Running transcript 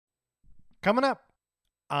Coming up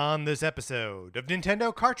on this episode of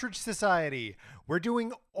Nintendo Cartridge Society, we're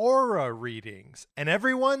doing Aura readings, and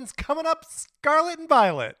everyone's coming up Scarlet and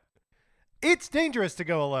Violet. It's dangerous to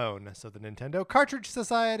go alone, so the Nintendo Cartridge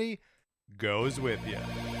Society goes with you.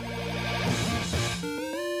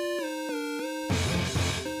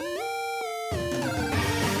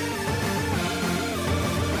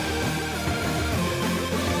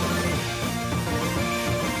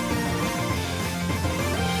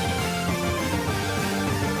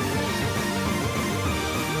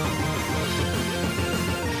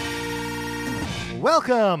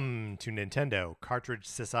 Welcome to Nintendo Cartridge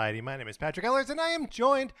Society. My name is Patrick Ellers, and I am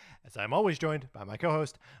joined, as I'm always joined, by my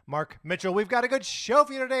co-host, Mark Mitchell. We've got a good show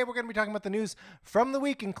for you today. We're going to be talking about the news from the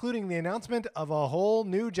week, including the announcement of a whole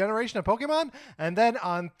new generation of Pokemon. And then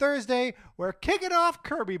on Thursday, we're kicking off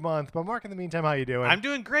Kirby Month. But Mark, in the meantime, how you doing? I'm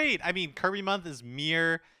doing great. I mean, Kirby Month is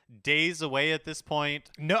mere days away at this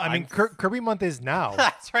point. No, I mean, Kirby Month is now.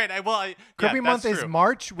 That's right. Kirby Month is true.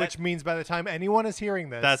 March, which means by the time anyone is hearing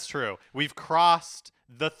this. That's true. We've crossed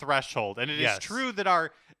the threshold. And it is true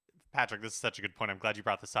that Patrick, this is such a good point. I'm glad you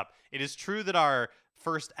brought this up. It is true that our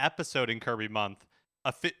first episode in Kirby Month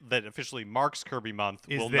that officially marks Kirby Month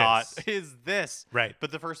is this. Right.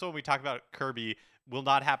 But the first one we talk about Kirby will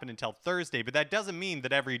not happen until Thursday. But that doesn't mean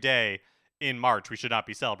that every day in March we should not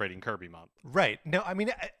be celebrating Kirby Month. Right. No, I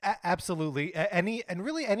mean, absolutely. Any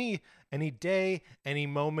day, any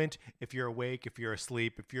moment, if you're awake, if you're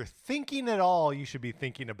asleep, if you're thinking at all, you should be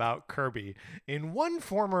thinking about Kirby in one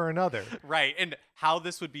form or another. Right. And how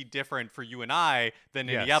this would be different for you and I than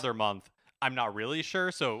any other month, I'm not really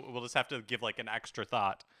sure. So we'll just have to give like an extra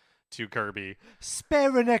thought to Kirby.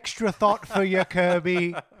 Spare an extra thought for you,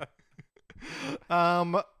 Kirby.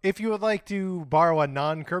 If you would like to borrow a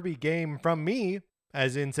non-Kirby game from me,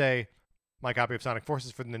 as in, say, my copy of Sonic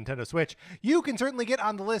Forces for the Nintendo Switch, you can certainly get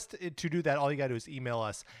on the list. To do that, all you got to do is email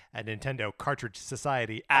us at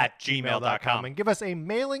nintendocartridgesociety@gmail.com and give us a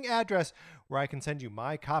mailing address where I can send you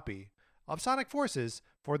my copy of Sonic Forces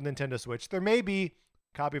for the Nintendo Switch. There may be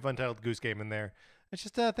a copy of Untitled Goose Game in there. It's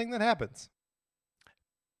just a thing that happens.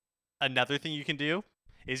 Another thing you can do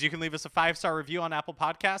is you can leave us a 5-star review on Apple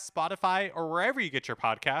Podcasts, Spotify, or wherever you get your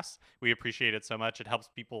podcasts. We appreciate it so much. It helps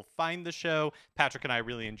people find the show. Patrick and I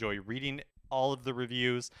really enjoy reading all of the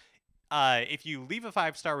reviews. If you leave a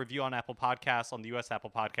 5-star review on Apple Podcasts, on the U.S.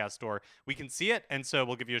 Apple Podcast Store, we can see it, and so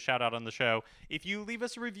we'll give you a shout-out on the show. If you leave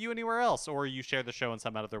us a review anywhere else, or you share the show in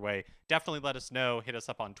some other way, definitely let us know. Hit us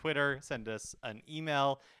up on Twitter, send us an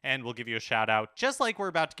email, and we'll give you a shout-out, just like we're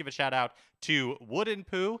about to give a shout-out to Wood and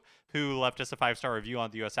Pooh, who left us a 5-star review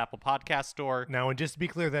on the U.S. Apple Podcast Store. Now, and just to be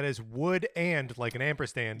clear, that is Wood and, like an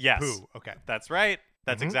ampersand, yes. Pooh. Okay. That's right.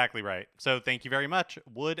 That's exactly right. So thank you very much,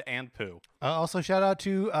 Wood and Pooh. Also, shout out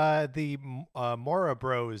to the Mora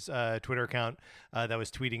Bros Twitter account that was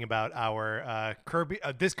tweeting about our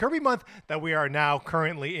this Kirby month that we are now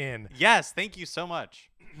currently in. Yes, thank you so much.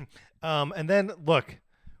 And then look,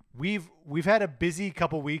 we've had a busy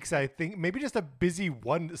couple weeks. I think maybe just a busy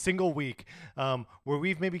one single week where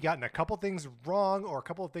we've maybe gotten a couple things wrong or a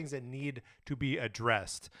couple of things that need to be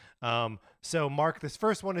addressed. So Mark, this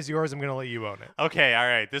first one is yours. I'm going to let you own it. Okay. All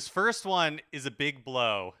right. This first one is a big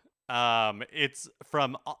blow. It's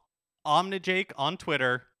from Omnijake on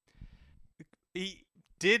Twitter. He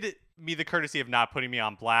did me the courtesy of not putting me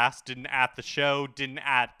on blast, didn't at the show, didn't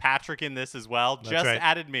at Patrick in this as well. That's just right.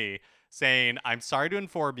 added me saying, I'm sorry to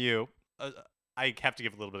inform you. I have to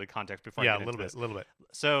give a little bit of context before I get into this. A little bit.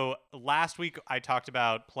 So last week I talked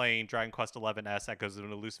about playing Dragon Quest XI-S Echoes of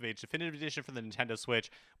an Elusive Age Definitive Edition for the Nintendo Switch.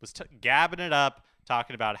 Was gabbing it up,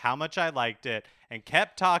 talking about how much I liked it, and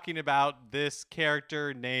kept talking about this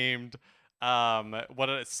character named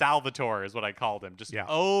Salvatore is what I called him. Just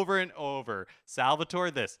over and over. Salvatore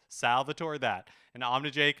this, Salvatore that. And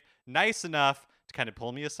Omnijake, nice enough to kind of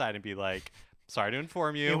pull me aside and be like, sorry to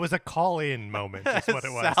inform you. It was a call-in moment. That's what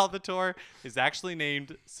it was. Salvatore is actually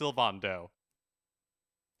named Sylvando.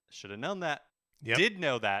 Should have known that. Yep. Did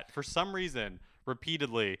know that. For some reason,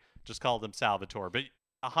 repeatedly just called him Salvatore. But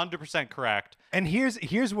 100% correct. And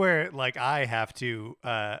here's where like I have to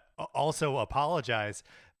also apologize,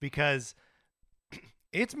 because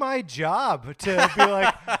it's my job to be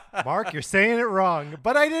like, Mark, you're saying it wrong.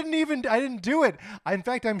 But I didn't do it. In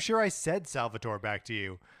fact, I'm sure I said Salvatore back to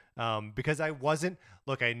you. Because I wasn't.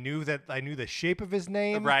 Look, I knew the shape of his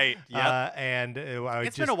name, right? Yeah, and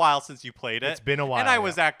it's been a while since you played it. It's been a while, and I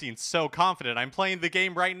was acting so confident. I'm playing the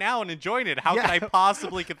game right now and enjoying it. How could I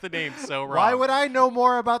possibly get the name so wrong? Why would I know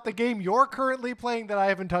more about the game you're currently playing that I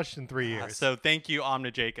haven't touched in 3 years? So thank you,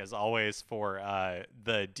 Omnijake, as always, for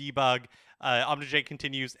the debug. OmniJake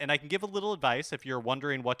continues, and I can give a little advice if you're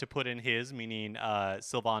wondering what to put in his, meaning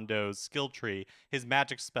Sylvando's skill tree. His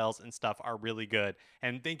magic spells and stuff are really good.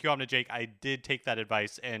 And thank you, OmniJake. I did take that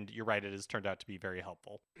advice, and you're right, it has turned out to be very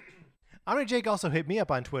helpful. OmniJake also hit me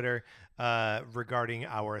up on Twitter regarding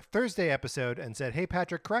our Thursday episode and said, "Hey,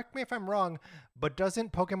 Patrick, correct me if I'm wrong, but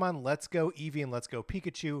doesn't Pokemon Let's Go Eevee and Let's Go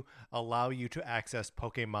Pikachu allow you to access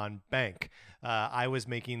Pokemon Bank?" I was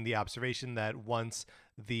making the observation that once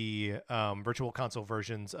the Virtual Console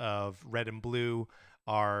versions of Red and Blue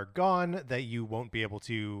are gone, that you won't be able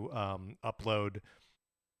to upload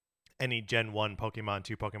any Gen 1 Pokemon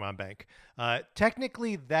to Pokemon Bank.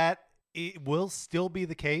 Technically, that it will still be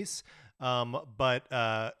the case. But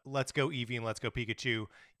Let's Go Eevee and Let's Go Pikachu,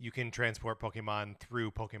 you can transport Pokemon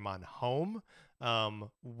through Pokemon Home,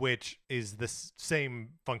 which is the same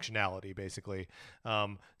functionality, basically.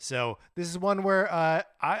 So this is one where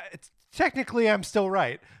technically I'm still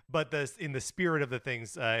right, but in the spirit of the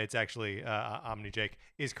things, it's actually OmniJake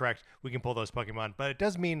is correct. We can pull those Pokemon, but it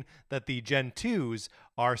does mean that the Gen 2s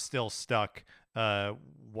are still stuck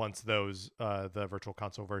once those the Virtual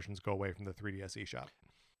Console versions go away from the 3DS eShop.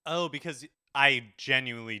 Oh, because I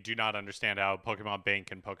genuinely do not understand how Pokemon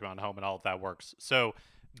Bank and Pokemon Home and all of that works. So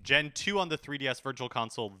Gen 2 on the 3DS Virtual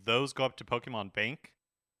Console, those go up to Pokemon Bank?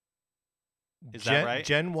 Is that right?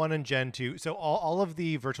 Gen 1 and Gen 2. So all of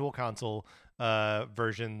the Virtual Console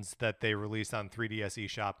versions that they released on 3DS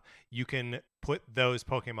eShop, you can put those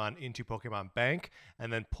Pokemon into Pokemon Bank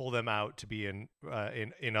and then pull them out to be in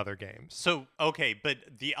other games. So, okay, but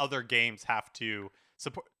the other games have to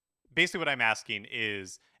support... Basically what I'm asking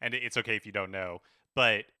is, and it's okay if you don't know,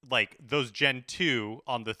 but like those Gen 2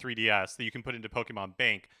 on the 3DS that you can put into Pokemon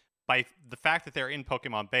Bank, by the fact that they're in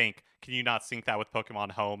Pokemon Bank, can you not sync that with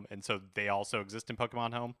Pokemon Home, and so they also exist in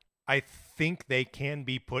Pokemon Home? I think they can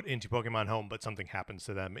be put into Pokemon Home, but something happens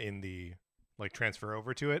to them in the transfer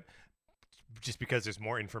over to it, just because there's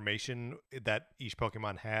more information that each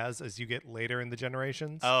Pokemon has as you get later in the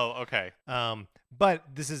generations. Oh, okay. But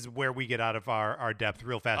this is where we get out of our depth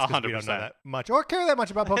real fast because we don't know 100%. that much or care that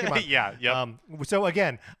much about Pokemon. Yeah, yep. So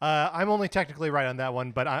again, I'm only technically right on that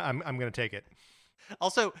one, but I'm going to take it.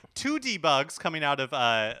 Also, 2 debugs coming out of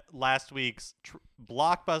last week's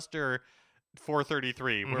blockbuster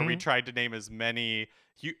 433, where we tried to name as many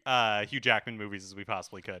Hugh Jackman movies as we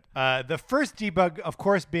possibly could. The first debug, of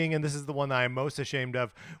course, being, and this is the one that I'm most ashamed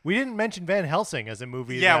of, we didn't mention Van Helsing as a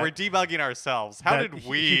movie. Yeah, we're debugging ourselves. How did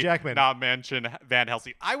we not mention Van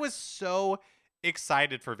Helsing? I was so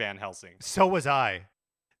excited for Van Helsing. So was I.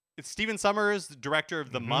 It's Steven Sommers, director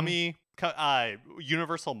of The Mummy,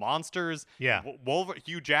 Universal Monsters. Yeah.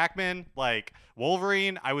 Hugh Jackman, like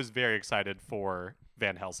Wolverine. I was very excited for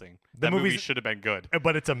Van Helsing. That movie should have been good.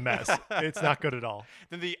 But it's a mess. It's not good at all.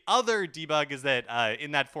 Then the other debug is that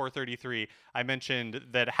in that 433, I mentioned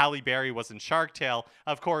that Halle Berry was in Shark Tale.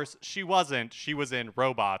 Of course, she wasn't. She was in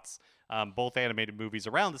Robots, both animated movies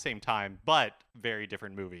around the same time, but very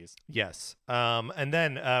different movies. Yes. And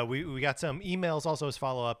then we got some emails also as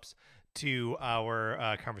follow-ups to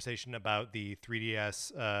our conversation about the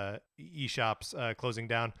 3DS eShops closing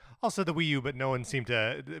down. Also the Wii U, but no one seemed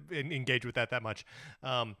to engage with that much.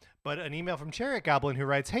 But an email from Chariot Goblin who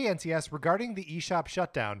writes, "Hey NCS, regarding the eShop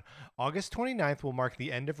shutdown, August 29th will mark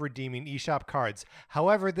the end of redeeming eShop cards.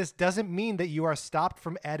 However, this doesn't mean that you are stopped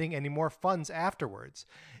from adding any more funds afterwards.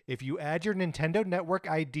 If you add your Nintendo Network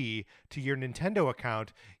ID to your Nintendo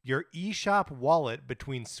account, your eShop wallet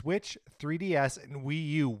between Switch, 3DS, and Wii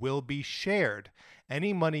U will be shared.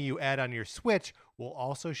 Any money you add on your Switch will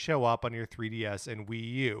also show up on your 3DS and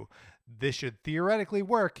Wii U. This should theoretically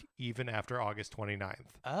work even after August 29th.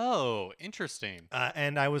 Oh, interesting.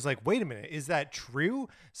 And I was like, wait a minute, is that true?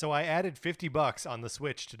 So I added $50 on the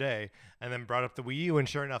Switch today and then brought up the Wii U, and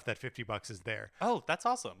sure enough, that $50 is there. Oh, that's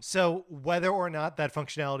awesome. So whether or not that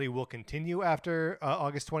functionality will continue after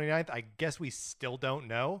August 29th, I guess we still don't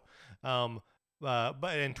know. But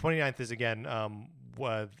 29th is again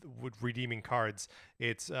with redeeming cards.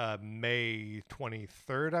 It's May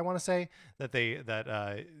 23rd, I want to say,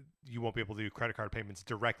 that you won't be able to do credit card payments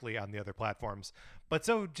directly on the other platforms. But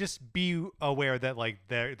so just be aware that like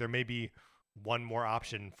there may be one more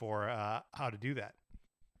option for how to do that.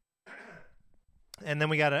 And then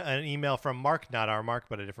we got an email from Mark, not our Mark,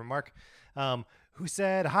 but a different Mark, who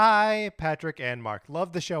said, "Hi, Patrick and Mark.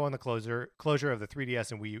 Love the show on the closure of the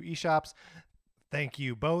 3DS and Wii U eShops. Thank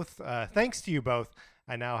you both. Thanks to you both,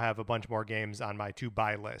 I now have a bunch more games on my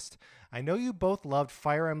to-buy list. I know you both loved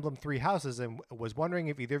Fire Emblem Three Houses and was wondering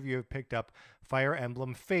if either of you have picked up Fire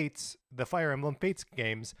Emblem Fates, the Fire Emblem Fates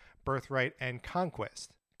games, Birthright and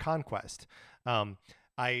Conquest.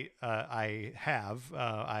 I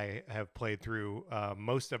have played through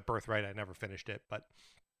most of Birthright. I never finished it, but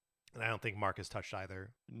and I don't think Mark has touched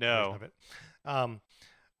either version No. of it.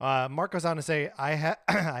 Mark goes on to say, I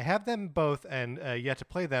have them both and yet to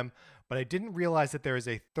play them, but I didn't realize that there is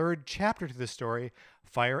a third chapter to the story,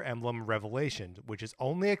 Fire Emblem Revelation, which is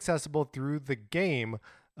only accessible through the game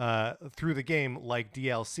like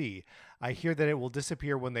DLC. I hear that it will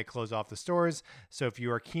disappear when they close off the stores, so if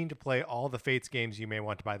you are keen to play all the Fates games, you may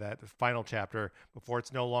want to buy that final chapter before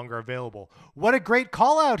it's no longer available. What a great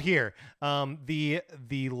call out here!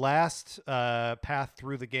 The last path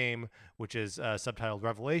through the game, which is subtitled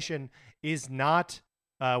Revelation, is not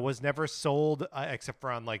was never sold except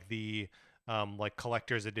for on like the like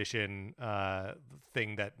collector's edition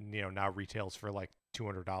thing that now retails for like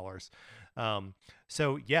 $200.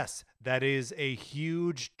 So yes, that is a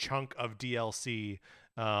huge chunk of DLC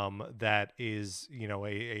that is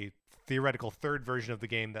a theoretical third version of the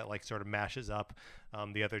game that like sort of mashes up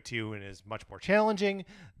the other two and is much more challenging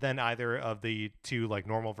than either of the two like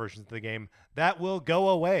normal versions of the game. That will go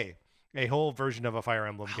away. A whole version of a Fire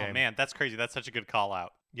Emblem game. Oh man, that's crazy. That's such a good call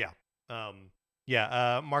out. Yeah.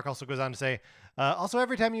 Mark also goes on to say, also,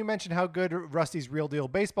 every time you mention how good Rusty's Real Deal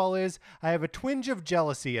Baseball is, I have a twinge of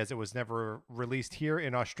jealousy as it was never released here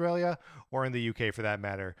in Australia or in the UK for that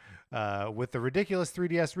matter. With the ridiculous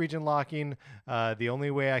 3DS region locking, the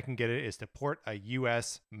only way I can get it is to port a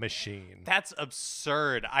US machine. That's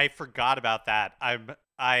absurd. I forgot about that.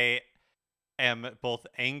 I am both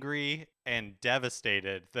angry and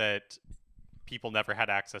devastated that people never had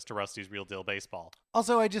access to Rusty's Real Deal Baseball.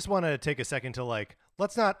 Also, I just want to take a second to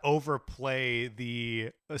let's not overplay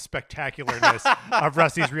the spectacularness of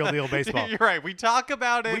Rusty's Real Deal Baseball. You're right. We talk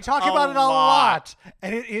about it. We talk about it a lot,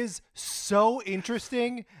 and it is so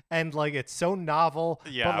interesting and like it's so novel.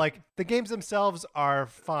 Yeah. But like the games themselves are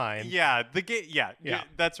fine. Yeah, the game. Yeah, Yeah.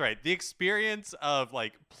 that's right. The experience of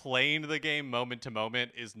like playing the game moment to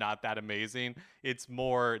moment is not that amazing. It's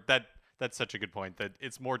more that. That's such a good point. That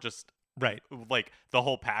it's more just. Right. Like the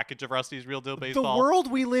whole package of Rusty's Real Deal Baseball. The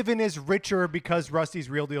world we live in is richer because Rusty's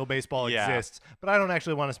Real Deal Baseball exists, but I don't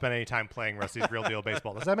actually want to spend any time playing Rusty's Real Deal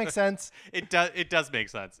Baseball. Does that make sense? It does make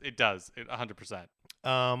sense. It does. 100%.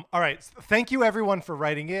 All right. Thank you everyone for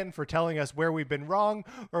writing in, for telling us where we've been wrong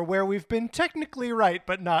or where we've been technically right,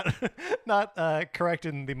 but not correct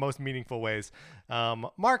in the most meaningful ways.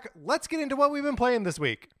 Mark, let's get into what we've been playing this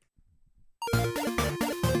week.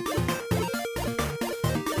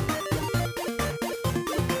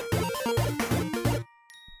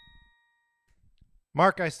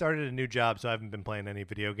 Mark, I started a new job, so I haven't been playing any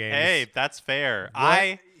video games. Hey, that's fair.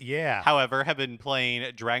 Yeah. However, have been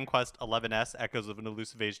playing Dragon Quest XI-S Echoes of an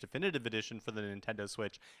Elusive Age Definitive Edition for the Nintendo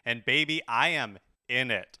Switch, and baby, I am in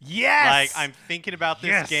it. Yes! Like, I'm thinking about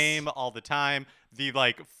this game all the time. The,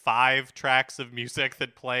 5 tracks of music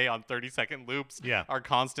that play on 30-second loops are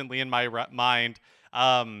constantly in my mind.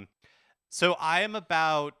 So I am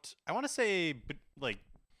about, I want to say,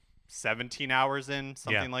 17 hours in,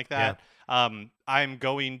 something like that. Yeah. I'm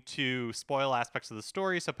going to spoil aspects of the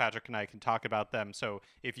story so Patrick and I can talk about them. So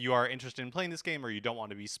if you are interested in playing this game or you don't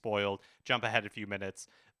want to be spoiled, jump ahead a few minutes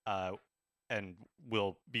and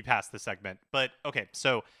we'll be past this segment. But okay,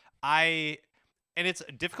 so and it's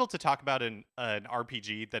difficult to talk about an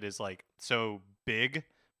RPG that is so big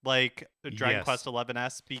like Dragon Quest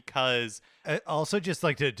XI-S because also just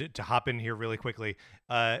to hop in here really quickly,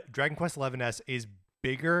 Dragon Quest XI-S is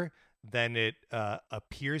bigger than it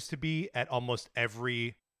appears to be at almost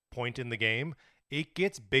every point in the game. It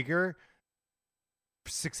gets bigger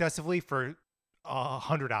successively for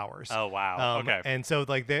 100 hours. Oh wow. Okay. And so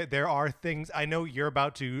there are things, I know you're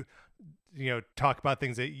about to talk about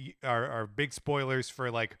things that are big spoilers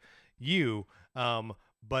for you,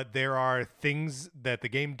 but there are things that the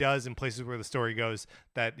game does in places where the story goes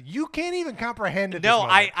that you can't even comprehend at this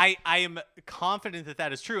moment. I am confident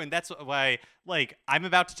that is true, and that's why I'm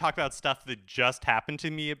about to talk about stuff that just happened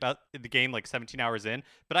to me about the game 17 hours in,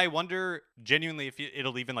 but I wonder genuinely if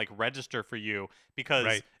it'll even register for you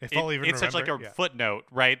because it's such a footnote,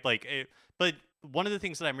 right? But one of the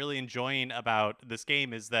things that I'm really enjoying about this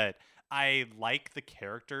game is that I like the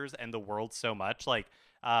characters and the world so much,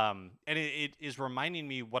 and it is reminding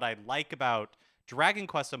me what I like about Dragon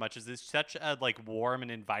Quest so much is it's such a warm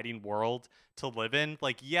and inviting world to live in.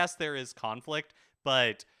 Yes, there is conflict,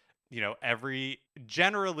 but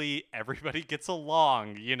generally everybody gets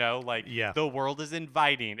along, the world is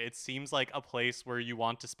inviting. It seems like a place where you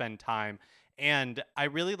want to spend time. And I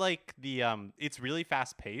really like it's really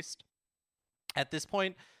fast paced at this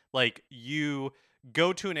point. You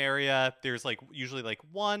go to an area. There's like usually like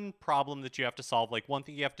one problem that you have to solve, like one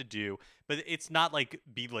thing you have to do, but it's not like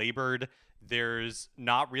belabored. There's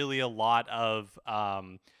not really a lot of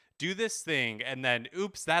do this thing and then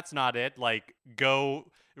oops, that's not it. Like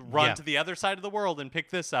go run Yeah. to the other side of the world and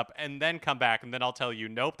pick this up and then come back and then I'll tell you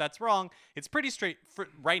nope, that's wrong. It's pretty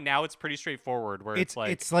right now it's pretty straightforward where it's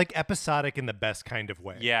like it's like episodic in the best kind of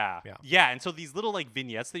way. yeah. Yeah. Yeah. And so these little like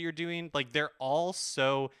vignettes that you're doing, like they're all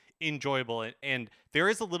so enjoyable. And there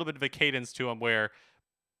is a little bit of a cadence to them where,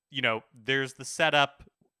 there's the setup,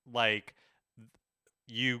 like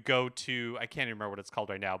you go to, I can't even remember what it's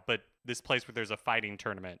called right now, but this place where there's a fighting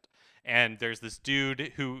tournament. And there's this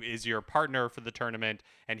dude who is your partner for the tournament.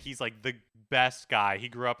 And he's like the best guy. He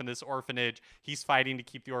grew up in this orphanage. He's fighting to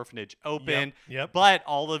keep the orphanage open. Yep. But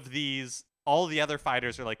all the other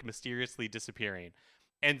fighters are like mysteriously disappearing.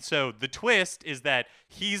 And so the twist is that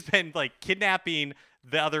he's been like kidnapping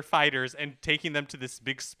the other fighters and taking them to this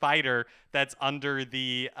big spider that's under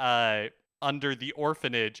the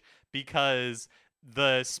orphanage because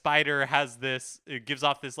the spider has it gives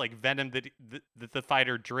off this like venom that the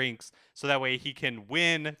fighter drinks so that way he can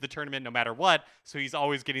win the tournament no matter what. So he's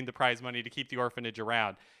always getting the prize money to keep the orphanage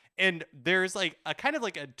around. And there's like a kind of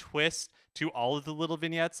like a twist to all of the little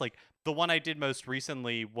vignettes. Like the one I did most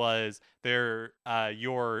recently was the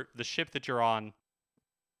ship that you're on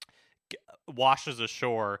washes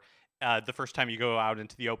ashore the first time you go out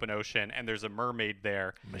into the open ocean, and there's a mermaid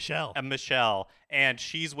there, Michelle. And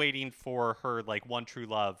she's waiting for her like one true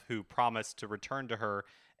love who promised to return to her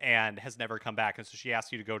and has never come back. And so she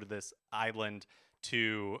asks you to go to this island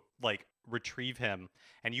to like retrieve him.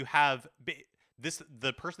 And you have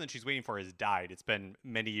the person that she's waiting for has died. It's been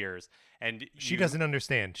many years, and She doesn't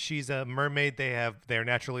understand. She's a mermaid. They're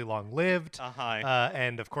naturally long lived.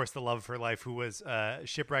 And of course, the love of her life, who was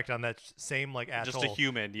shipwrecked on that same like atoll just a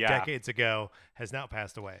human, yeah, decades ago, has now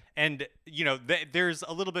passed away. And there's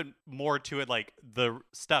a little bit more to it, like the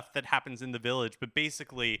stuff that happens in the village. But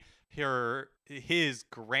basically, his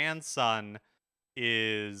grandson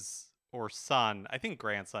or son, I think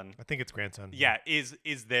grandson. I think it's grandson. Yeah, is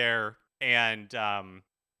there. And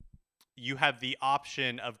you have the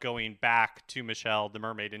option of going back to Michelle, the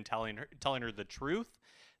mermaid, and telling her the truth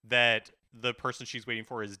that the person she's waiting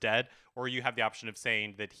for is dead, or you have the option of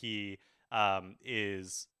saying that he's going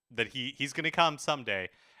to come someday.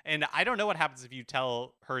 And I don't know what happens if you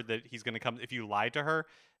tell her that he's going to come, if you lie to her,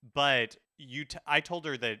 but I told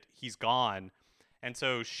her that he's gone, and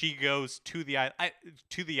so she goes to the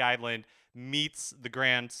island, meets the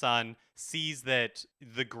grandson, sees that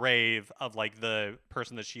the grave of like the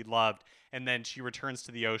person that she loved, and then she returns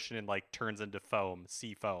to the ocean and like turns into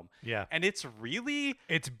sea foam. Yeah. And it's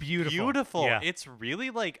beautiful. Yeah. It's really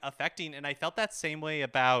like affecting. And I felt that same way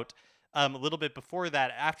about a little bit before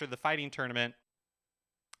that, after the fighting tournament.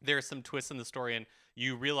 There are some twists in the story, and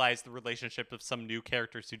you realize the relationship of some new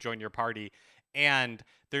characters who join your party. And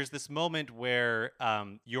there's this moment where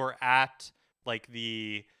you're at like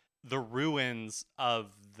the ruins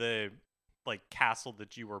of the like castle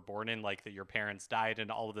that you were born in, like that your parents died and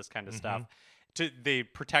all of this kind of stuff, they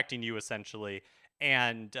protecting you essentially.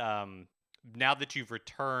 And now that you've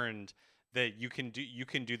returned, that you can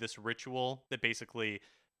do this ritual that basically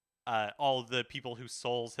all the people whose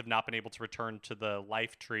souls have not been able to return to the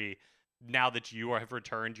life tree, now that you have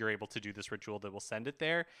returned, you're able to do this ritual that will send it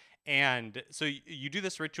there. And so you do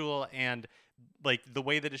this ritual, and like the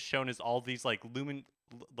way that it's shown is all these like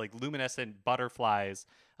luminescent butterflies.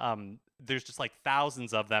 There's just like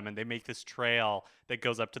thousands of them, and they make this trail that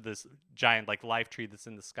goes up to this giant like life tree that's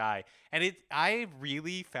in the sky. And I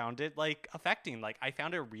really found it like affecting. Like I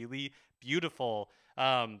found it really beautiful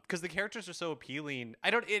because the characters are so appealing.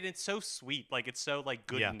 It's so sweet. Like it's so like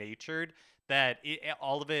good natured that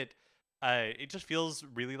all of it. It just feels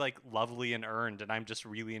really like lovely and earned, and I'm just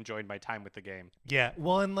really enjoying my time with the game. Yeah.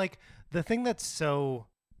 Well, and like the thing that's so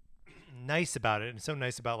nice about it, and so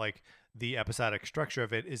nice about like the episodic structure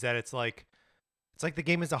of it, is that it's like the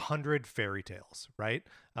game is 100 fairy tales, right?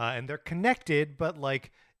 And they're connected, but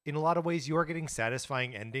like in a lot of ways, you are getting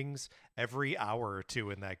satisfying endings every hour or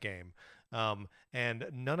two in that game. And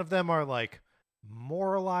none of them are like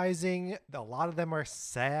moralizing. A lot of them are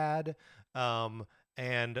sad.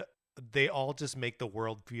 And they all just make the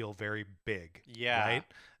world feel very big. Yeah. Right.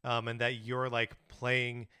 And that you're like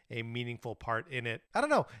playing a meaningful part in it. I don't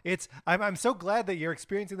know. I'm so glad that you're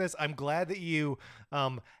experiencing this. I'm glad that you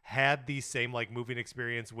had the same like moving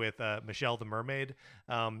experience with Michelle the Mermaid.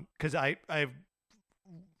 Because I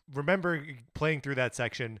remember playing through that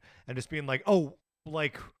section and just being like, oh,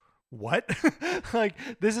 like what? Like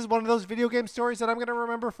this is one of those video game stories that I'm gonna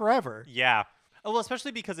remember forever. Yeah. Oh, well,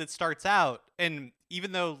 especially because it starts out, and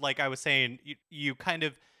even though, like I was saying, you kind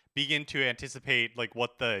of begin to anticipate like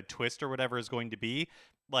what the twist or whatever is going to be.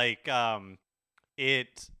 Like,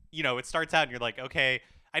 it it starts out and you're like, okay.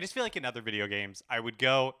 I just feel like in other video games, I would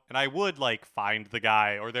go and I would like find the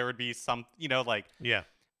guy, or there would be some, like Yeah.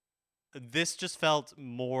 this just felt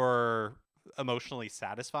more emotionally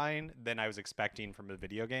satisfying than I was expecting from a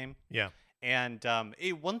video game. Yeah. And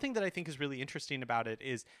one thing that I think is really interesting about it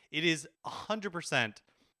is 100%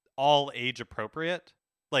 all age appropriate.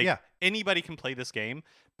 Like Yeah. anybody can play this game,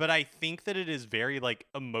 but I think that it is very like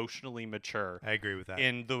emotionally mature I agree with that.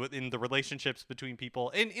 in the relationships between people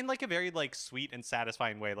in like a very like sweet and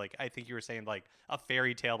satisfying way. Like I think you were saying like a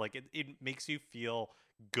fairy tale, like it makes you feel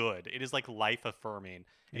good. It is like life affirming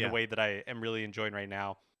in a way that I am really enjoying right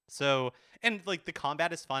now. So, and like the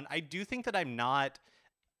combat is fun. I do think that I'm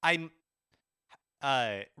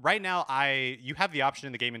right now you have the option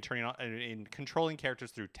in the game in turning on in controlling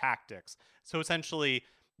characters through tactics. So essentially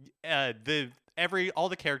all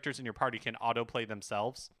the characters in your party can autoplay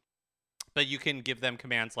themselves, but you can give them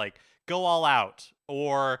commands like go all out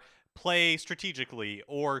or play strategically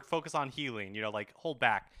or focus on healing, like hold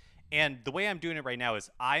back. And the way I'm doing it right now is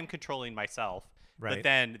I'm controlling myself, Right. but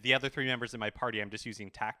then the other three members in my party, I'm just using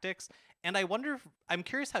tactics. And I'm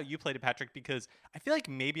curious how you played it, Patrick, because I feel like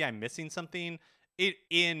maybe I'm missing something.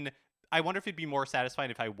 I wonder if it'd be more satisfying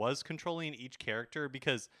if I was controlling each character,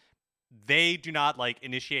 because they do not like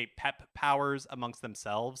initiate pep powers amongst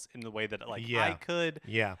themselves in the way that like I could.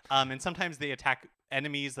 Yeah. And sometimes they attack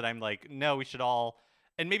enemies that I'm like, no, we should all.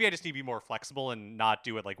 And maybe I just need to be more flexible and not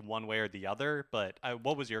do it like one way or the other. But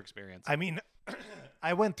what was your experience? I mean,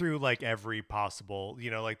 I went through like every possible,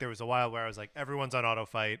 like there was a while where I was like, everyone's on auto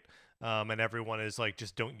fight. And everyone is like,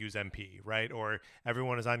 just don't use MP, right? Or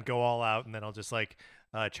everyone is on go all out, and then I'll just like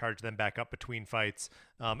charge them back up between fights.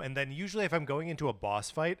 And then usually if I'm going into a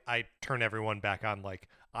boss fight, I turn everyone back on like,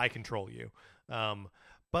 I control you.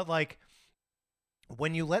 But like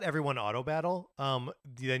when you let everyone auto battle,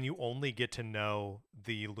 then you only get to know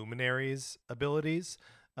the luminaries abilities,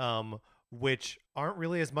 which aren't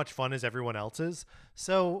really as much fun as everyone else's.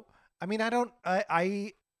 So, I mean,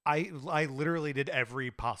 I literally did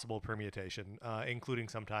every possible permutation, including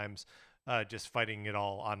sometimes just fighting it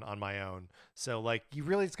all on my own. So like you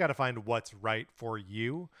really just got to find what's right for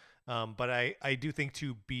you. But I do think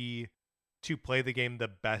to play the game the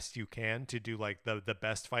best you can, to do like the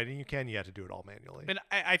best fighting you can, you have to do it all manually. And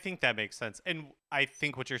I think that makes sense. And I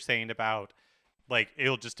think what you're saying about like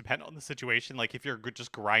it'll just depend on the situation. Like if you're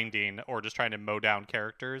just grinding or just trying to mow down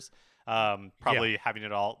characters, probably having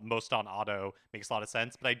it all most on auto makes a lot of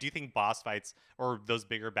sense. But I do think boss fights or those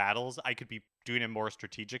bigger battles, I could be doing it more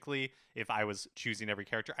strategically if I was choosing every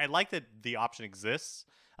character. I like that the option exists.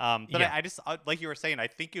 But I just like you were saying, I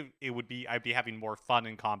think it would be I'd be having more fun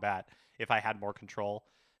in combat if I had more control.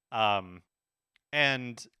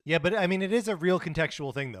 And yeah, but I mean, it is a real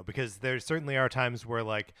contextual thing though, because there certainly are times where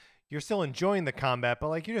like you're still enjoying the combat, but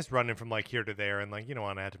like you're just running from like here to there, and like you don't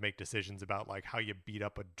want to have to make decisions about like how you beat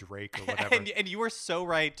up a Drake or whatever. and you were so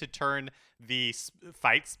right to turn the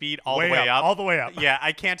fight speed all the way up. All the way up. Yeah,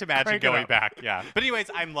 I can't imagine Crank it going up. back. Yeah, but anyways,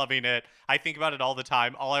 I'm loving it. I think about it all the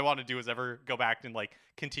time. All I want to do is ever go back and like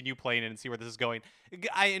continue playing it and see where this is going.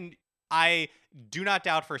 I do not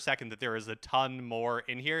doubt for a second that there is a ton more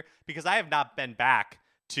in here, because I have not been back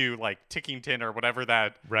to like Tickington or whatever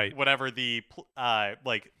that whatever the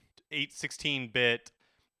like 816-bit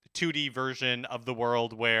 2D version of the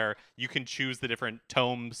world where you can choose the different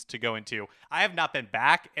tomes to go into. I have not been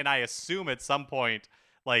back, and I assume at some point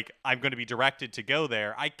like I'm going to be directed to go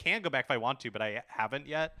there. I can go back if I want to, but I haven't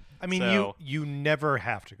yet. I mean, you never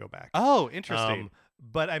have to go back. Oh, interesting.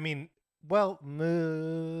 But I mean, well,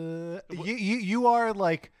 you are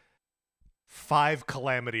like 5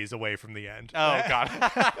 calamities away from the end. Oh God.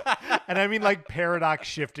 And I mean like paradox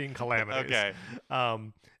shifting calamities. Okay.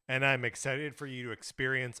 And I'm excited for you to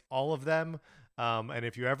experience all of them. And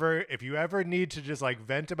if you ever need to just like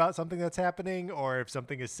vent about something that's happening, or if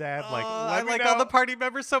something is sad, like I like all the party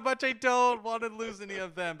members so much. I don't want to lose any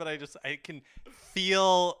of them, but I can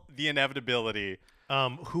feel the inevitability.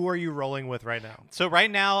 Who are you rolling with right now? So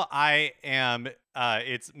right now I am.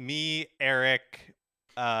 It's me, Eric.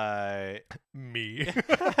 Me.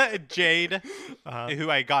 Jade, who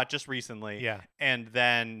I got just recently. Yeah. And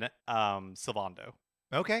then Sylvando.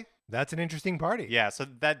 Okay, that's an interesting party. Yeah, so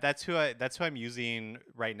that's who I'm using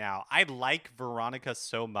right now. I like Veronica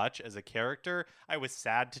so much as a character. I was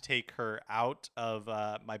sad to take her out of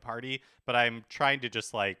my party, but I'm trying to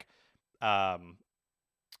just like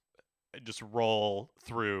just roll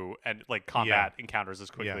through and like combat encounters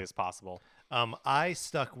as quickly as possible. I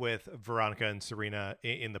stuck with Veronica and Serena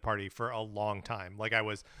in the party for a long time. Like I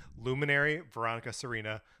was Luminary, Veronica,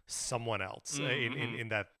 Serena, someone else in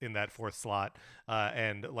that fourth slot,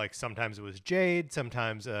 and like sometimes it was Jade,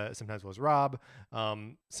 sometimes it was Rob,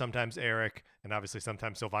 sometimes Eric, and obviously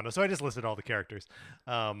sometimes Sylvando. So I just listed all the characters.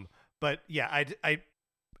 But yeah,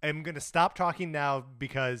 I'm going to stop talking now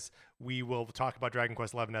because we will talk about Dragon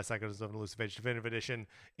Quest XI S Echoes of an Elusive Age Definitive Edition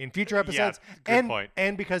in future episodes. Good point.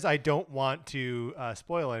 And because I don't want to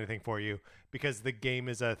spoil anything for you, because the game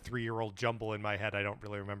is a 3-year-old jumble in my head. I don't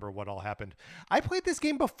really remember what all happened. I played this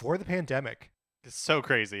game before the pandemic. It's so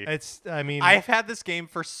crazy. I've had this game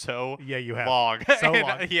for so you have. long. So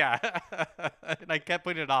long. Yeah. And I kept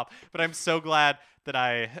putting it off. But I'm so glad that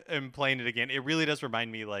I am playing it again. It really does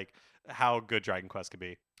remind me like how good Dragon Quest could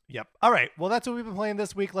be. Yep. All right. Well, that's what we've been playing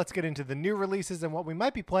this week. Let's get into the new releases and what we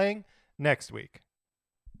might be playing next week.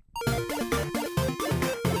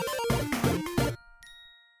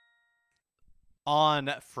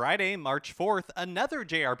 On Friday, March 4th, another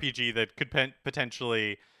JRPG that could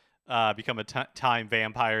potentially become a time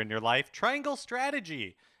vampire in your life, Triangle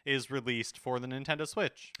Strategy, is released for the Nintendo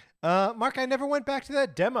Switch. Mark, I never went back to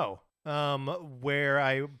that demo where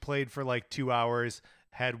I played for like 2 hours,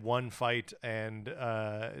 had one fight, and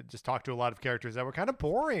just talked to a lot of characters that were kind of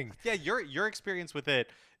boring. Yeah, your experience with it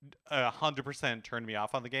 100% turned me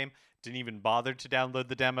off on the game. Didn't even bother to download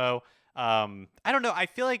the demo. I don't know. I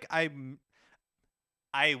feel like I'm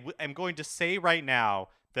going to say right now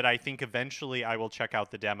that I think eventually I will check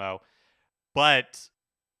out the demo, but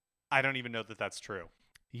I don't even know that that's true.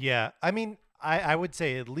 Yeah, I mean, I would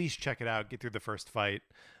say at least check it out, get through the first fight,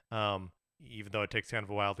 even though it takes kind of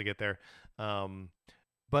a while to get there.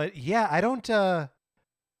 But yeah, I don't.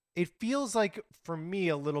 It feels like for me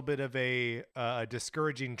a little bit of a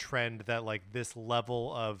discouraging trend that like this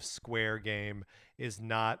level of Square game is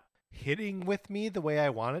not hitting with me the way I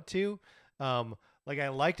want it to. Like I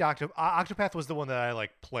liked Octopath was the one that I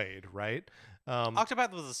like played, right?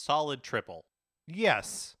 Octopath was a solid triple.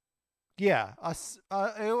 Yes. Yeah,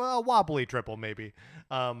 a wobbly triple maybe.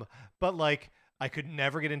 But like I could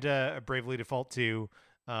never get into Bravely Default 2.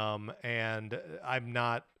 And I'm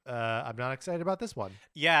not excited about this one.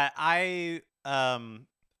 Yeah,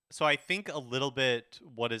 so I think a little bit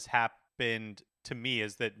what has happened to me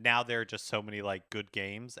is that now there are just so many like good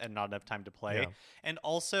games and not enough time to play. Yeah. And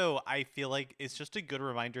also I feel like it's just a good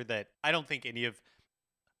reminder that I don't think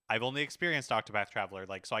I've only experienced Octopath Traveler,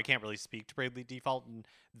 like, so I can't really speak to Bravely Default and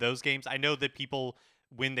those games. I know that people,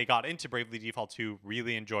 when they got into Bravely Default 2,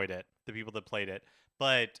 really enjoyed it, the people that played it.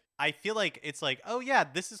 But I feel like it's like, oh yeah,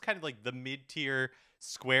 this is kind of like the mid-tier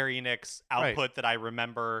Square Enix output that I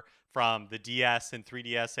remember from the DS and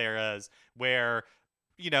 3DS eras where,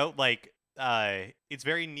 you know, like, it's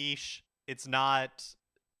very niche. It's not,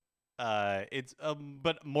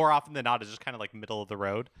 but more often than not, it's just kind of like middle of the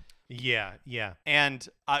road. Yeah. And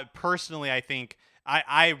personally, I think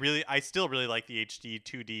I still really like the HD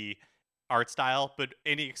 2D art style, but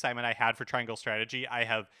any excitement I had for Triangle Strategy, I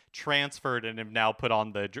have transferred and have now put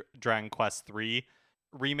on the Dragon Quest 3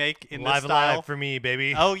 remake in this style. Live for me,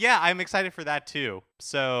 baby. Oh yeah, I'm excited for that too.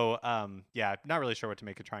 So yeah, not really sure what to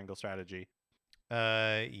make of Triangle Strategy.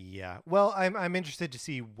 Yeah. Well, I'm interested to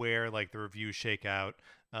see where like the reviews shake out.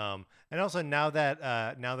 And also now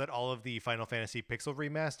that all of the Final Fantasy Pixel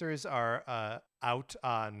remasters are out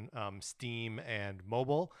on Steam and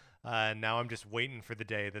mobile, now I'm just waiting for the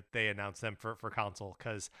day that they announce them for console,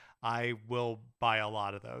 because I will buy a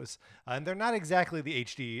lot of those. And they're not exactly the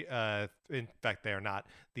HD. In fact, they are not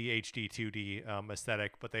the HD 2D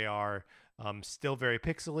aesthetic, but they are still very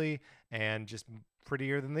pixely and just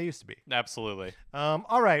prettier than they used to be. Absolutely.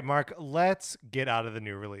 All right, Mark, let's get out of the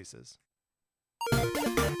new releases.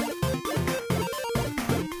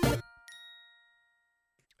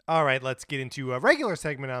 All right, let's get into a regular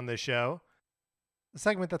segment on this show. A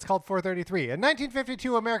segment that's called 433. In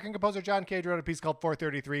 1952, American composer John Cage wrote a piece called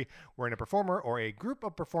 433, wherein a performer or a group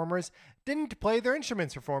of performers didn't play their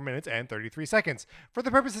instruments for 4 minutes and 33 seconds. For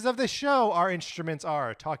the purposes of this show, our instruments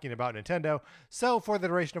are talking about Nintendo. So for the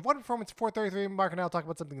duration of one performance, 433, Mark and I will talk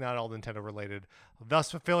about something not all Nintendo related,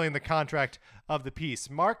 thus fulfilling the contract of the piece.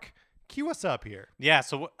 Mark, cue us up here. Yeah,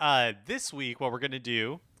 so this week, what we're going to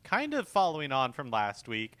do, kind of following on from last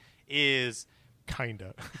week, is...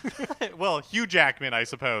 Kinda. Well, Hugh Jackman, I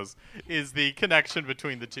suppose, is the connection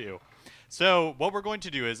between the two. So what we're going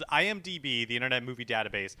to do is IMDb, the Internet Movie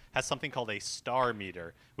Database, has something called a star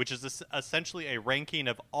meter, which is essentially a ranking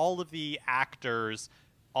of all of the actors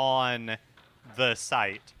on the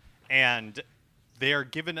site. And they're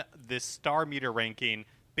given this star meter ranking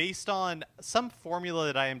based on some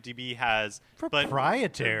formula that IMDb has,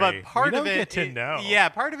 Proprietary. But part we of don't it, get to know. Yeah,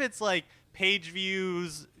 part of it's like page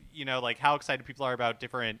views, like how excited people are about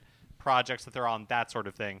different projects that they're on, that sort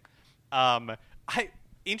of thing.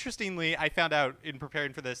 Interestingly, I found out in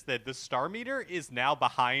preparing for this that the star meter is now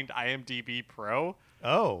behind IMDb Pro.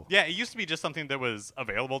 Oh. Yeah, it used to be just something that was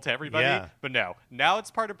available to everybody, Yeah. but no. Now it's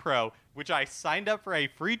part of Pro, which I signed up for a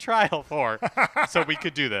free trial for so we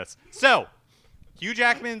could do this. So, Hugh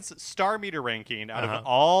Jackman's star meter ranking out of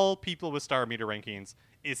all people with star meter rankings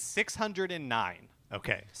is 609.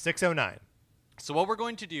 Okay, 609. So what we're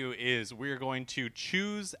going to do is we're going to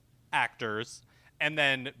choose actors, and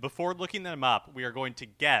then before looking them up, we are going to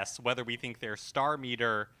guess whether we think their star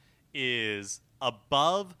meter is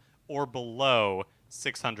above or below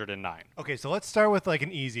 609. Okay, so let's start with like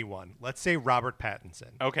an easy one. Let's say Robert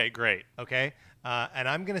Pattinson. Okay, great. Okay, and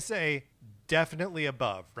I'm gonna say definitely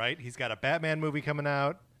above. Right? He's got a Batman movie coming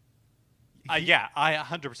out. Yeah, I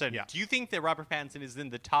 100%. Yeah. Do you think that Robert Pattinson is in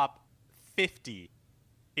the top 50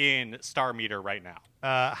 in star meter right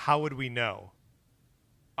now? How would we know?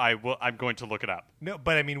 I'm going to look it up. No,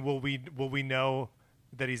 but I mean, will we know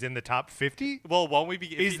that he's in the top 50? Well, won't we be?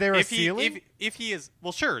 Is there a ceiling? If he is,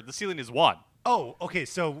 well, sure. The ceiling is 1. Oh, okay.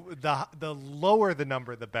 So the lower the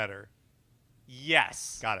number, the better.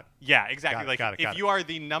 Yes. Got it. Yeah, exactly. Got it, If you are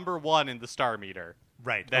the number 1 in the star meter,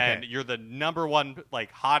 Right. then okay. you're the number 1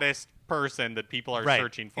 hottest person that people are Right.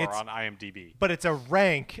 searching for It's- on IMDb. But it's a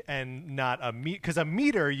rank and not a because a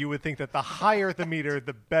meter, you would think that the higher the meter,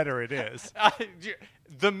 the better it is.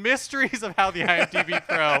 The mysteries of how the IMDb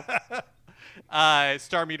Pro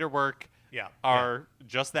star meter work Yeah. are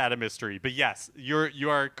just that, a mystery. But yes,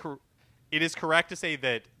 it is correct to say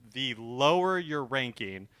that the lower your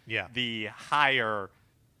ranking, Yeah. the higher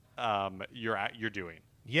you're doing.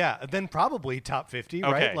 Yeah, then probably top 50,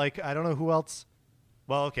 Okay. right? Like I don't know who else.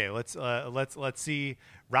 Well, okay, let's see.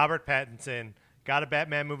 Robert Pattinson got a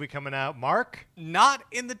Batman movie coming out. Mark, Not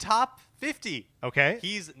in the top 50. okay,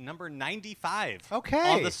 He's number 95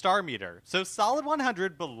 Okay. on the star meter. So solid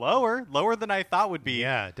 100, but lower than I thought would be.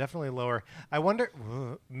 yeah, definitely lower. I wonder,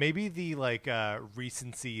 maybe the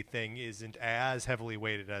recency thing isn't as heavily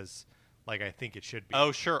weighted as I think it should be.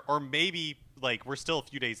 Oh, sure. Or maybe we're still a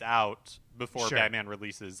few days out before Sure. Batman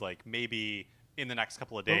releases. Maybe in the next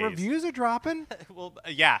couple of But days. reviews are dropping. Well,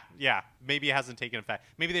 yeah. Maybe it hasn't taken effect.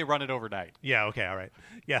 Maybe they run it overnight. Yeah. Okay. All right.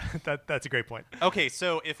 Yeah. That's a great point. Okay,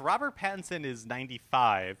 so if Robert Pattinson is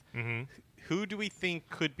 95, Mm-hmm. who do we think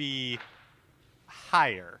could be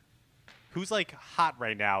higher? Who's hot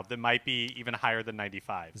right now that might be even higher than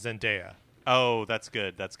 95? Zendaya. Oh, that's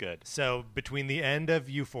good. That's good. So between the end of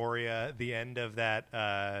Euphoria, the end of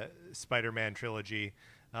that Spider-Man trilogy,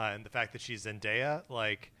 and the fact that she's Zendaya,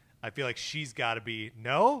 I feel like she's got to be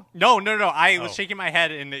No. I was Oh. shaking my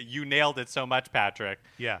head, and you nailed it so much, Patrick.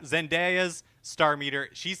 Yeah. Zendaya's star meter.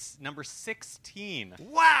 She's number 16.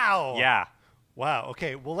 Wow. Yeah. Wow.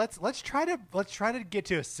 Okay. Well, let's try to get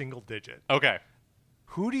to a single digit. Okay.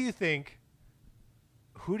 Who do you think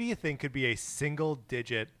could be a single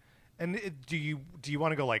digit? And do you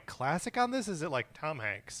want to go classic on this? Is it Tom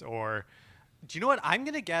Hanks or Do you know what? I'm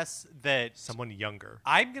gonna guess that someone younger?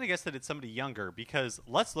 I'm gonna guess that it's somebody younger because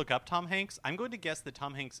let's look up Tom Hanks. I'm going to guess that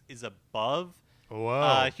Tom Hanks is above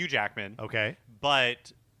Whoa. Hugh Jackman, Okay.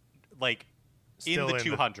 but Still in the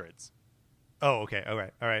 200s. Oh, okay. All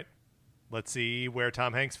right. Let's see where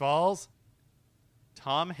Tom Hanks falls.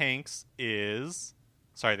 Tom Hanks is.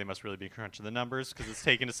 Sorry, they must really be crunching the numbers because it's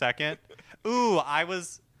taking a second. Ooh, I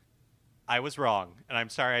was wrong, and I'm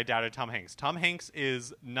sorry I doubted Tom Hanks. Tom Hanks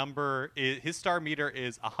is his star meter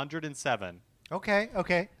is 107.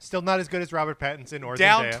 Okay. Still not as good as Robert Pattinson or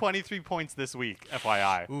Down Zendaya. 23 points this week,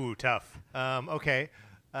 FYI. Ooh, tough. Okay.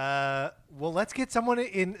 Well, let's get someone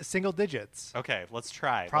in single digits. Okay, let's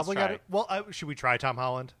try. Probably let's got try. it. Well, should we try Tom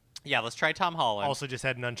Holland? Yeah, let's try Tom Holland. Also, just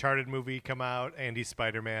had an Uncharted movie come out, and he's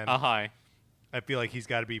Spider-Man. Uh-huh. I feel like he's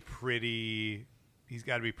got to be pretty. He's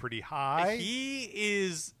got to be pretty high. He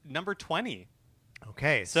is number 20.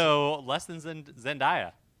 Okay. So less than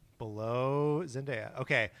Zendaya. Below Zendaya.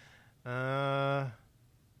 Okay.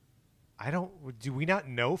 Do we not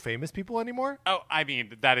know famous people anymore? Oh, I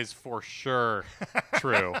mean, that is for sure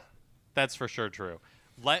true. That's for sure true.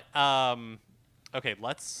 Okay,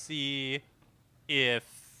 let's see if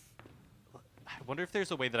I wonder if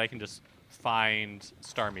there's a way that I can just find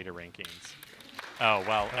star meter rankings. Oh,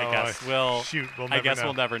 well, I guess we'll never know.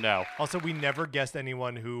 we'll never know. Also, we never guessed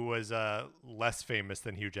anyone who was less famous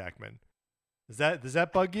than Hugh Jackman. Does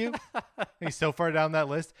that bug you? He's so far down that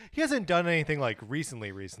list. He hasn't done anything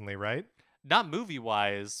recently, right? Not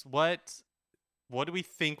movie-wise. What do we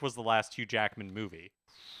think was the last Hugh Jackman movie?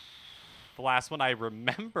 The last one I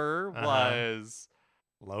remember Uh-huh. was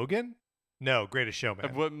Logan? No, Greatest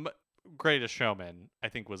Showman. Greatest Showman, I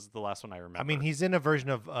think, was the last one I remember. I mean, he's in a version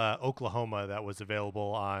of Oklahoma that was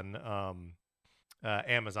available on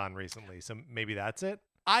Amazon recently, so maybe that's it.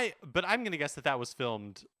 But I'm going to guess that was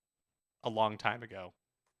filmed a long time ago.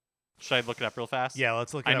 Should I look it up real fast? Yeah,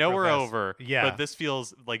 let's look it I up know real we're fast. over, Yeah. but this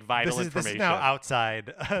feels like vital This information. is now outside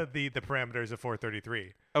the parameters of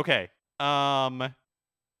 433. Okay. I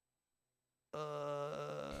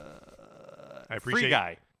appreciate Free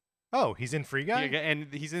Guy. Oh, he's in Free Guy? Yeah,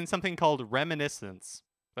 and he's in something called Reminiscence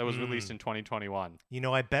that was released Mm. in 2021. You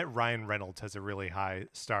know, I bet Ryan Reynolds has a really high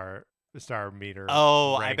star meter.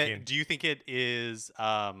 Oh, ranking. I bet. Do you think it is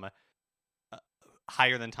higher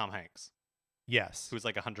than Tom Hanks, Yes. who's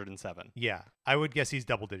like 107? Yeah, I would guess he's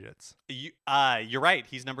double digits. You're right.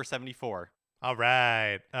 He's number 74. All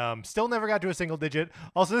right. Still never got to a single digit.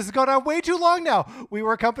 Also, this has gone on way too long now. We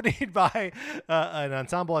were accompanied by an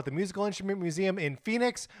ensemble at the Musical Instrument Museum in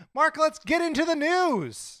Phoenix. Mark, let's get into the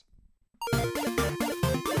news.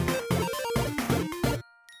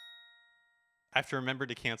 I have to remember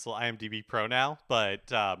to cancel IMDb Pro now,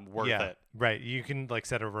 but worth it. Right. You can like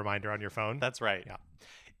set a reminder on your phone. That's right. Yeah.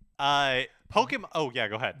 Pokemon. Oh yeah,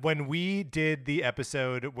 go ahead. When we did the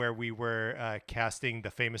episode where we were casting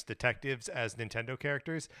the famous detectives as Nintendo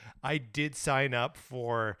characters, I did sign up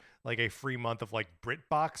for like a free month of like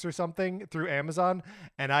BritBox or something through Amazon,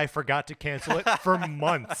 and I forgot to cancel it for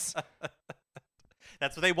months.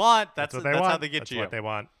 That's what they want. That's what they want. how they get That's you. what they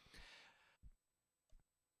want.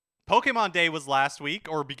 Pokemon Day was last week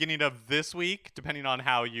or beginning of this week, depending on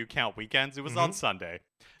how you count weekends. It was on Sunday.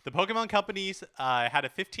 The Pokemon companies had a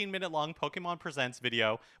 15-minute long Pokemon Presents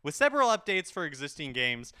video with several updates for existing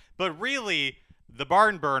games, but really the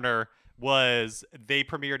barn burner was they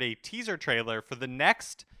premiered a teaser trailer for the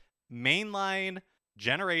next mainline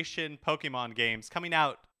generation Pokemon games coming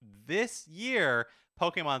out this year,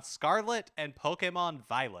 Pokemon Scarlet and Pokemon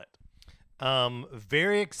Violet.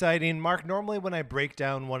 Very exciting. Mark, normally when I break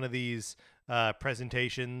down one of these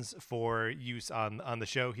presentations for use on the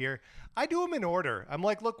show here, I do them in order. I'm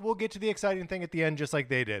like, look, we'll get to the exciting thing at the end just like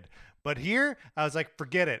they did. But here, I was like,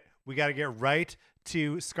 forget it. We got to get right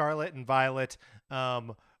to Scarlet and Violet.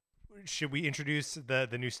 Should we introduce the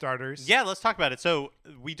new starters? Yeah, let's talk about it. So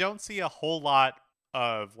we don't see a whole lot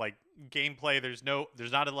of like gameplay. There's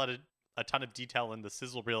not a ton of detail in the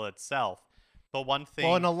sizzle reel itself. But one thing,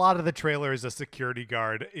 well, and a lot of the trailer is a security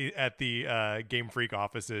guard at the Game Freak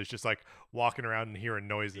offices, just like walking around and hearing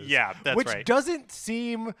noises. Yeah, that's which right. Which doesn't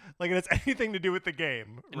seem like it has anything to do with the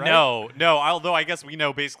game. Right? No. Although I guess we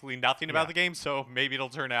know basically nothing about the game, so maybe it'll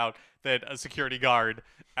turn out that a security guard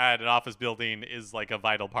at an office building is like a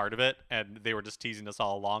vital part of it, and they were just teasing us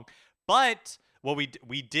all along. But what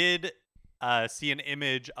we did see an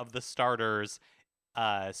image of the starters,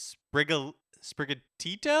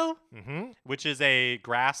 Sprigatito, which is a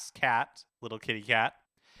grass cat, little kitty cat.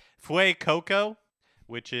 Fuecoco,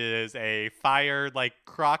 which is a fire like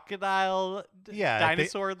crocodile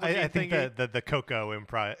dinosaur looking I think thingy. the Coco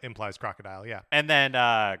implies crocodile, yeah. And then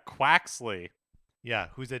Quaxley. Yeah,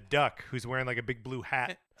 who's a duck who's wearing like a big blue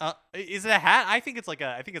hat. Is it a hat? I think it's a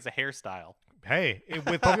hairstyle. Hey,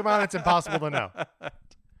 with Pokemon it's impossible to know.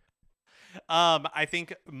 I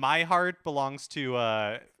think my heart belongs to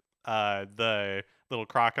the little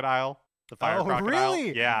crocodile, the fire crocodile.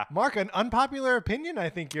 Really? Yeah. Mark, an unpopular opinion. I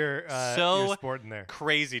think you're sporting there.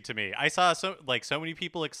 Crazy to me. I saw so many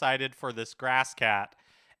people excited for this grass cat,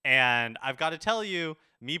 and I've got to tell you,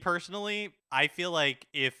 me personally, I feel like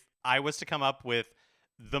if I was to come up with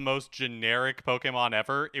the most generic Pokemon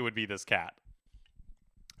ever, it would be this cat.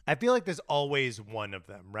 I feel like there's always one of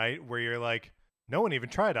them, right? Where you're like, no one even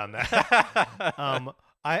tried on that.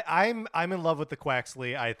 I'm in love with the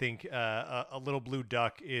Quaxley. I think a little blue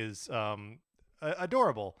duck is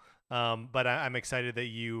adorable. But I'm excited that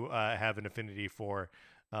you have an affinity for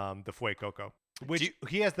the Fuecoco, which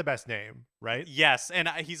he has the best name, right? Yes, and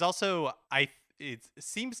he's also it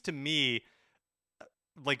seems to me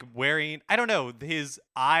like wearing, I don't know, his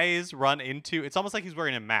eyes run into, it's almost like he's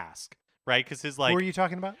wearing a mask, right? Because his like, who are you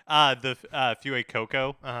talking about? The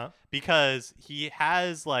Fuecoco, because he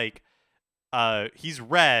has like he's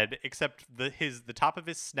red except the top of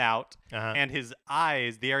his snout and his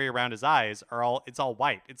eyes, the area around his eyes it's all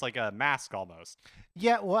white. It's like a mask almost.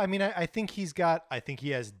 Yeah, well, I mean, I think he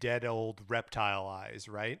has dead old reptile eyes,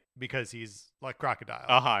 right? Because he's like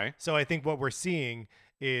crocodile. So I think what we're seeing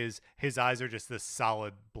is his eyes are just this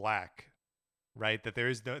solid black, right? That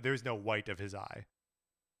there's no white of his eye.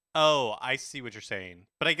 Oh, I see what you're saying.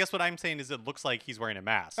 But I guess what I'm saying is it looks like he's wearing a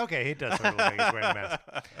mask. Okay, it does sort of look like he's wearing a mask.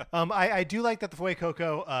 I do like that the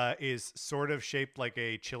Fuecoco is sort of shaped like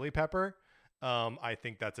a chili pepper. I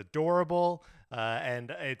think that's adorable,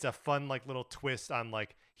 and it's a fun like little twist on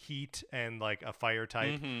like heat and like a fire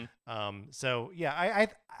type. So yeah,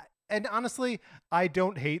 and honestly, I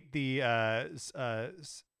don't hate the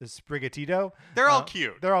Sprigatito. They're all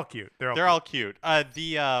cute. They're all cute. They're all cute. I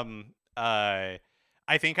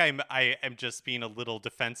think I am just being a little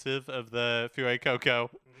defensive of the Fuecoco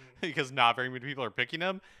because not very many people are picking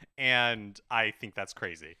them, and I think that's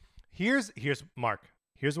crazy. Here's Mark.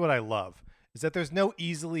 Here's what I love is that there's no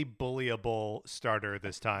easily bullyable starter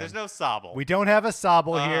this time. There's no Sobble. We don't have a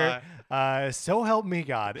Sobble here. So help me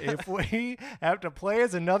God. If we have to play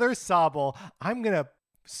as another Sobble, I'm going to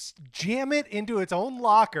jam it into its own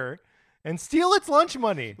locker and steal its lunch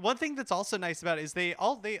money. One thing that's also nice about it is they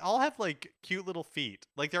all have like cute little feet.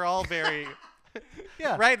 Like they're all very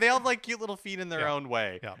yeah. Right? They all have like cute little feet in their own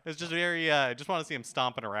way. Yeah. It's just very I just want to see them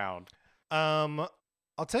stomping around.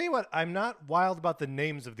 I'll tell you what, I'm not wild about the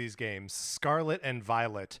names of these games, Scarlet and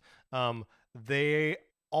Violet. They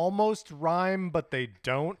almost rhyme, but they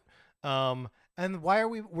don't. And why are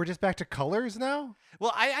we're just back to colors now?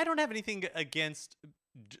 Well, I don't have anything against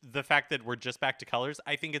the fact that we're just back to colors.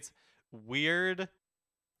 I think it's weird.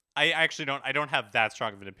 I actually don't have that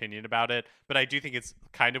strong of an opinion about it, but I do think it's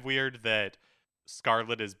kind of weird that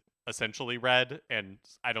Scarlet is essentially red and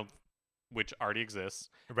which already exists.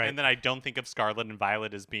 Right. And then I don't think of Scarlet and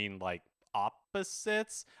Violet as being like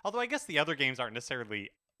opposites. Although I guess the other games aren't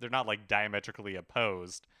necessarily, they're not like diametrically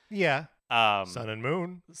opposed. Yeah. Sun and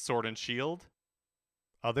Moon. Sword and Shield.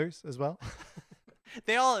 Others as well.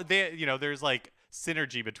 There's like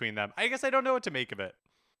synergy between them. I guess I don't know what to make of it.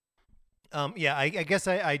 Yeah, I guess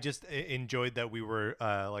I just enjoyed that we were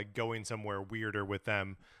like going somewhere weirder with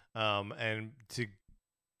them, and to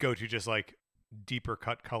go to just like deeper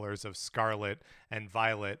cut colors of Scarlet and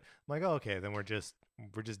Violet. I'm like, oh, okay, then we're just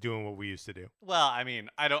doing what we used to do. Well, I mean,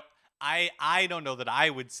 I don't know that I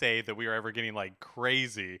would say that we were ever getting like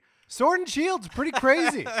crazy. Sword and Shield's pretty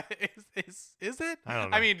crazy. Is it? I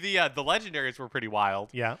don't know. I mean, the legendaries were pretty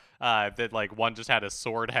wild. Yeah. That like one just had a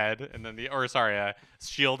sword head, and then a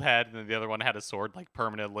shield head, and then the other one had a sword like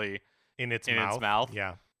permanently in its mouth. mouth.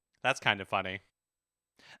 Yeah. That's kind of funny.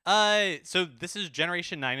 So this is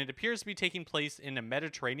Generation 9. It appears to be taking place in a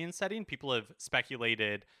Mediterranean setting. People have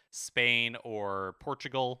speculated Spain or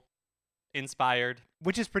Portugal inspired,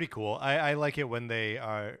 which is pretty cool. I like it when they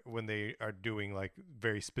are doing like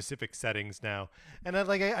very specific settings now, and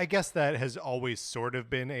I guess that has always sort of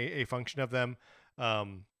been a function of them,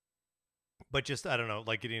 but just I don't know,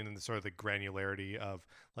 like getting into sort of the granularity of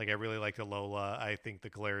like I really like Alola. I think the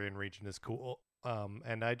Galarian region is cool,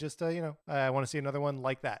 and I just I want to see another one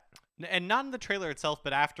like that. And not in the trailer itself,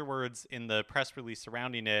 but afterwards in the press release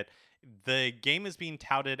surrounding it, the game is being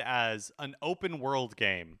touted as an open world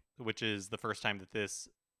game, which is the first time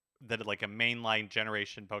that like a mainline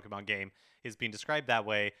generation Pokemon game is being described that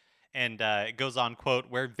way. And it goes on, quote,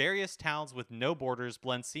 where various towns with no borders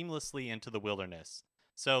blend seamlessly into the wilderness.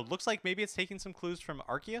 So looks like maybe it's taking some clues from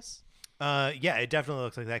Arceus. Yeah, it definitely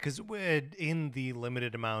looks like that because in the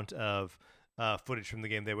limited amount of footage from the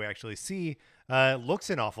game that we actually see,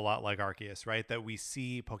 looks an awful lot like Arceus, right? That we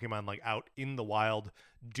see Pokemon like out in the wild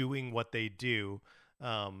doing what they do.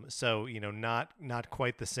 So not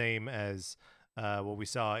quite the same as what we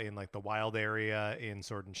saw in like the wild area in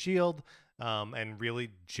Sword and Shield, and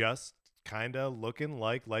really just kind of looking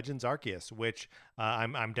like Legends Arceus, which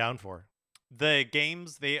I'm down for. The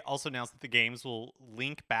games, they also announced that the games will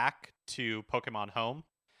link back to Pokemon Home.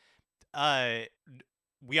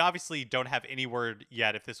 We obviously don't have any word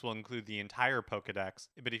yet if this will include the entire Pokedex,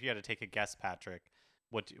 but if you had to take a guess, Patrick,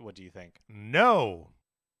 what do you think? No.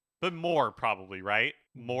 But more probably, right?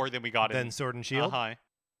 More than we got in Sword and Shield? Uh-huh.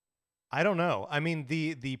 I don't know. I mean,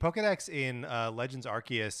 the Pokedex in Legends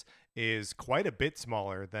Arceus is quite a bit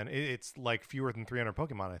smaller than it's like fewer than 300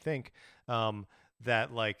 Pokemon, I think.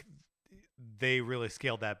 That like they really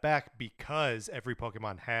scaled that back because every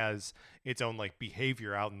Pokemon has its own like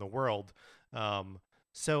behavior out in the world.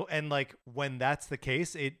 So and like when that's the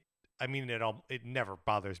case, it never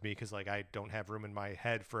bothers me because like I don't have room in my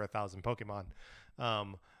head for 1,000 Pokemon.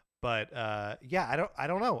 But yeah, I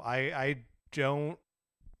don't know.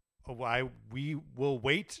 We will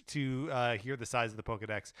wait to hear the size of the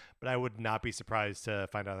Pokedex, but I would not be surprised to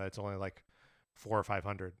find out that it's only like 400 or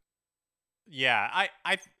 500. Yeah,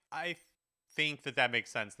 I think that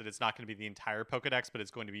makes sense, that it's not going to be the entire Pokedex, but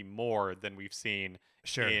it's going to be more than we've seen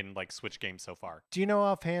Sure. in like Switch games so far. Do you know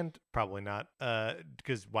offhand? Probably not.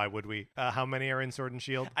 Because why would we? How many are in Sword and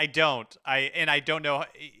Shield? I don't. I don't know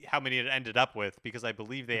how many it ended up with, because I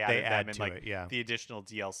believe they added add them in to like it, yeah. the additional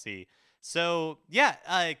DLC. So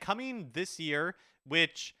yeah, coming this year,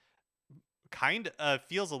 which kind of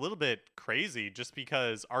feels a little bit crazy, just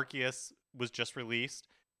because Arceus was just released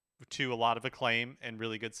to a lot of acclaim and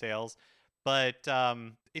really good sales. But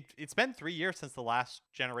it's been 3 years since the last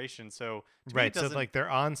generation, so to me, it Right. So doesn't. like they're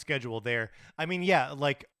on schedule there. I mean, yeah,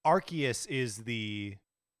 like Arceus is the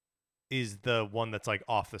one that's like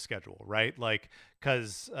off the schedule, right? Like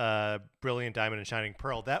because Brilliant Diamond and Shining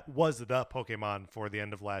Pearl, that was the Pokemon for the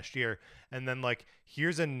end of last year, and then like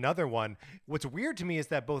here's another one. What's weird to me is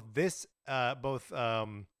that both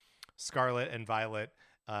Scarlet and Violet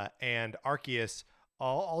and Arceus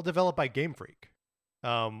all developed by Game Freak,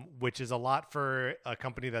 which is a lot for a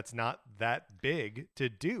company that's not that big to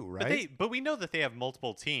do, right? But we know that they have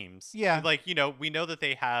multiple teams. Yeah. Like, we know that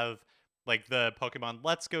they have like the Pokemon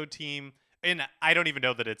Let's Go team, and I don't even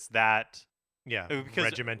know that it's that Yeah, because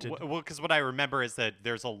regimented. Because what I remember is that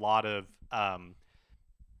there's a lot of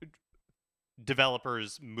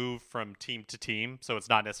developers move from team to team, so it's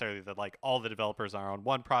not necessarily that like all the developers are on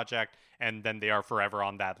one project and then they are forever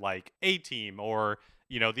on that like A team or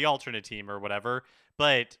the alternate team or whatever.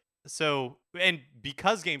 But so, and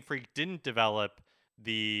because Game Freak didn't develop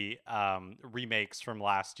the remakes from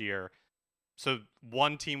last year, so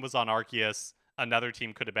one team was on Arceus, another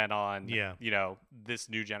team could have been on Yeah. this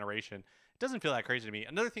new generation. It doesn't feel that crazy to me.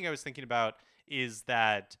 Another thing I was thinking about is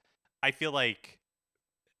that I feel like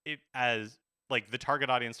it as like the target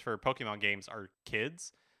audience for Pokemon games are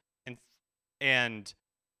kids, and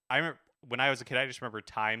I remember when I was a kid, I just remember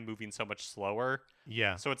time moving so much slower.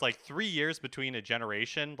 Yeah. So it's like 3 years between a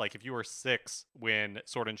generation. Like if you were 6 when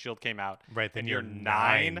Sword and Shield came out, Right, then and you're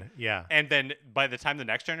 9, Yeah. and then by the time the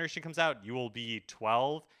next generation comes out, you will be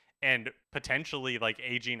 12 and potentially like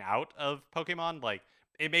aging out of Pokemon. Like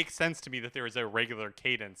it makes sense to me that there is a regular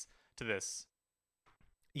cadence to this.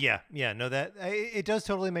 Yeah, no, that it does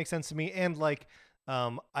totally make sense to me, and like,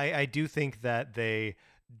 I do think that they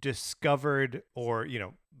discovered, or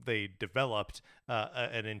they developed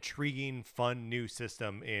an intriguing, fun new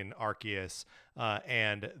system in Arceus,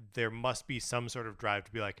 and there must be some sort of drive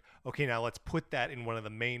to be like, okay, now let's put that in one of the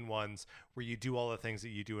main ones where you do all the things that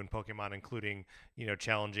you do in Pokemon, including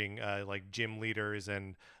challenging like gym leaders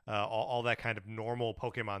and all that kind of normal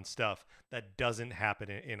Pokemon stuff that doesn't happen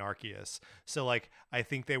in Arceus. So like, I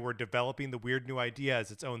think they were developing the weird new idea as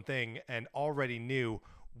its own thing and already knew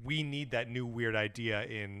we need that new weird idea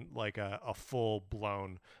in like a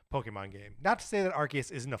full-blown Pokemon game. Not to say that Arceus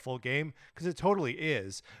isn't a full game, because it totally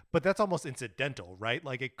is, but that's almost incidental, right?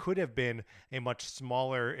 Like it could have been a much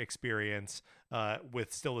smaller experience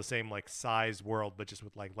with still the same like size world, but just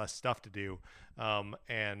with like less stuff to do,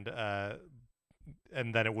 and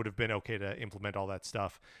then it would have been okay to implement all that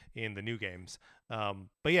stuff in the new games.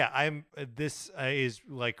 But yeah, this is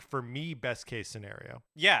like, for me, best case scenario.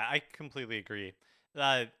 Yeah, I completely agree.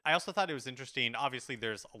 I also thought it was interesting. Obviously,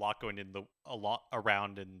 there's a lot going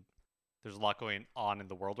around, and there's a lot going on in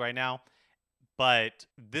the world right now. But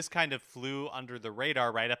this kind of flew under the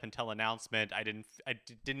radar right up until announcement. I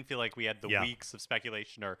didn't feel like we had the weeks of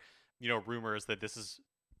speculation or rumors that this is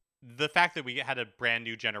the fact that we had a brand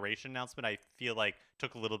new generation announcement. I feel like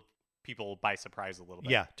took a little people by surprise a little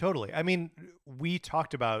bit. Yeah, totally. I mean, we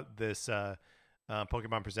talked about this.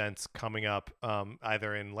 Pokemon Presents coming up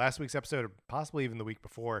either in last week's episode or possibly even the week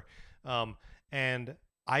before. And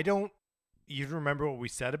I don't even remember what we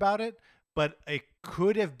said about it, but it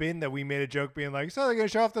could have been that we made a joke being like, so they're going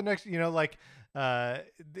to show off the next, it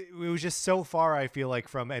was just so far, I feel like,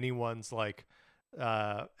 from anyone's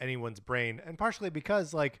brain. And partially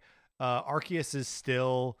because like Arceus is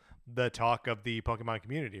still the talk of the Pokemon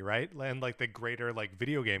community, right? And like the greater like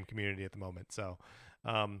video game community at the moment. So,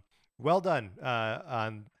 well done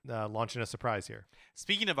on launching a surprise here.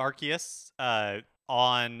 Speaking of Arceus,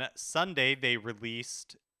 on Sunday they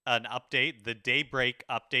released an update, the Daybreak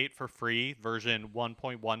update for free, version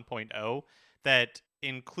 1.1.0, that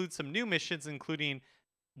includes some new missions, including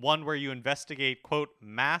one where you investigate, quote,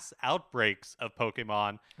 mass outbreaks of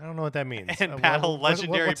Pokemon. I don't know what that means. And battle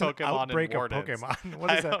legendary what's Pokemon an outbreak and wardens. of Pokemon?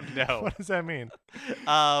 I don't know. What does that mean?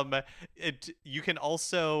 You can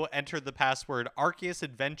also enter the password Arceus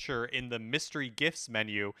Adventure in the Mystery Gifts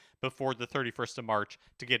menu before the 31st of March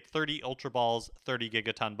to get 30 Ultra Balls, 30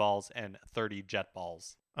 Gigaton Balls, and 30 Jet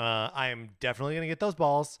Balls. I am definitely going to get those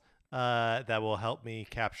balls. That will help me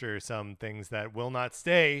capture some things that will not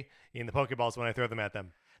stay in the Pokeballs when I throw them at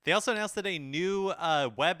them. They also announced that a new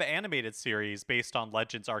web animated series based on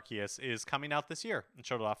Legends Arceus is coming out this year and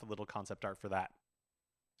showed off a little concept art for that.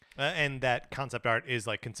 And that concept art is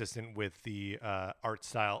like consistent with the art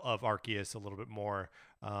style of Arceus, a little bit more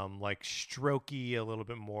like strokey, a little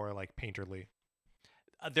bit more like painterly.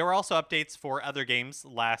 There were also updates for other games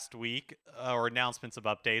last week, or announcements of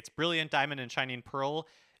updates. Brilliant Diamond and Shining Pearl.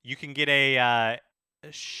 You can get a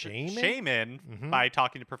shaman by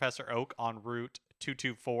talking to Professor Oak on Route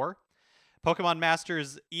 224. Pokemon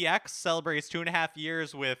Masters EX celebrates 2.5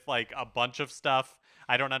 years with like a bunch of stuff.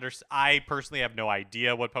 I personally have no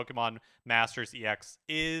idea what Pokemon Masters EX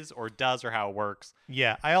is or does or how it works.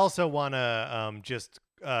 Yeah, I also want to just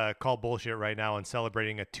call bullshit right now on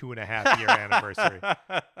celebrating a 2.5-year anniversary.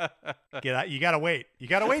 You gotta wait. You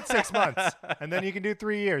gotta wait 6 months, and then you can do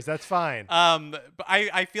 3 years. That's fine. But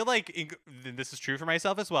I feel like this is true for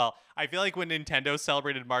myself as well. I feel like when Nintendo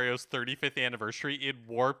celebrated Mario's 35th anniversary, it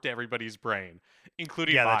warped everybody's brain,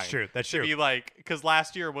 including mine. Yeah, that's true. That's true. To be like, because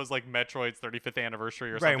last year was like Metroid's 35th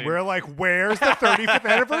anniversary or Right, something. we're like, where's the 35th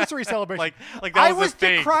anniversary celebration? like that I was was a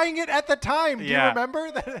thing. decrying it at the time. Do Yeah. you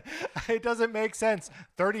remember that? It doesn't make sense.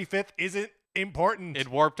 35th isn't important. It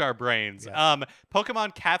warped our brains. Yeah.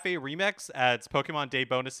 Pokemon Cafe Remix adds Pokemon Day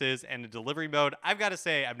bonuses and a delivery mode. I've got to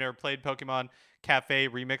say, I've never played Pokemon Cafe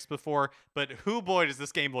Remix before, but boy, does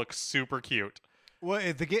this game look super cute. Well,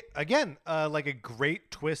 again, like a great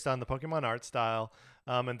twist on the Pokemon art style.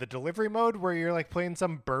 And the delivery mode where you're like playing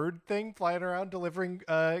some bird thing, flying around delivering,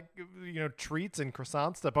 treats and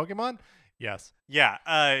croissants to Pokemon. Yes. Yeah,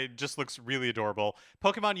 it just looks really adorable.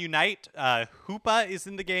 Pokemon Unite, Hoopa is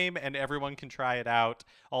in the game, and everyone can try it out.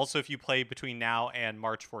 Also, if you play between now and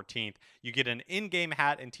March 14th, you get an in-game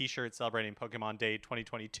hat and t-shirt celebrating Pokemon Day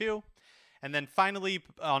 2022. And then finally,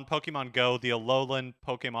 on Pokemon Go, the Alolan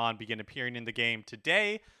Pokemon begin appearing in the game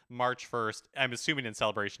today, March 1st. I'm assuming in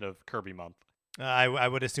celebration of Kirby Month. I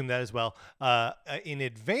would assume that as well. In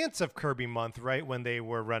advance of Kirby Month, right when they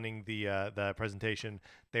were running the presentation,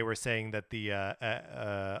 they were saying that the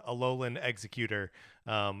Alolan Executor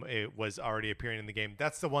it was already appearing in the game.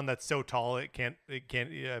 That's the one that's so tall it can't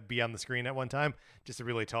be on the screen at one time. Just a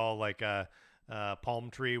really tall like palm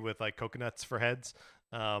tree with like coconuts for heads.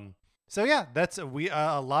 So yeah, that's a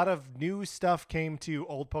lot of new stuff came to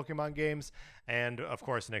old Pokemon games, and of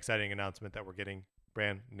course an exciting announcement that we're getting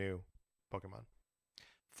brand new Pokemon.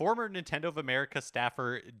 Former Nintendo of America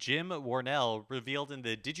staffer Jim Warnell revealed in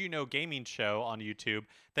the Did You Know Gaming show on YouTube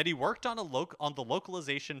that he worked on the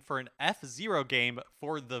localization for an F-Zero game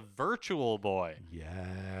for the Virtual Boy.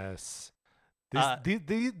 Yes.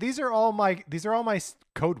 These are all my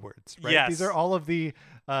code words, right? Yes. These are all of the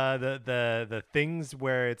things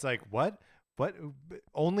where it's like, what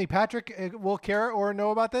only Patrick will care or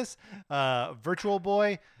know about this. Virtual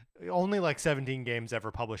Boy. Only like 17 games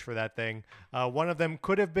ever published for that thing. One of them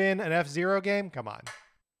could have been an F-Zero game. Come on.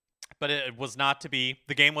 But it was not to be.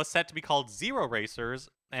 The game was set to be called Zero Racers,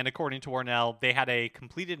 and according to Warnell, they had a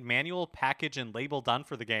completed manual package and label done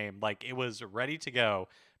for the game. Like, it was ready to go,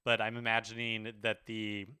 but I'm imagining that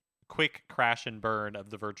the quick crash and burn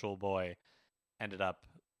of the Virtual Boy ended up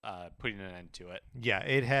putting an end to it. Yeah,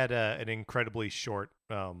 it had an incredibly short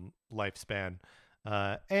lifespan.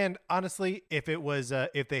 And honestly, if it was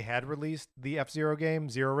if they had released the F-Zero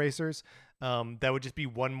game, Zero Racers, that would just be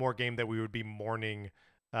one more game that we would be mourning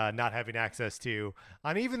not having access to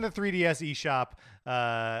on even the 3DS eShop.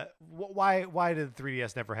 Why did the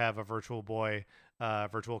 3DS never have a Virtual Boy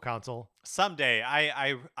virtual console? Someday,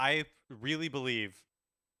 I really believe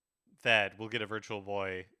that we'll get a Virtual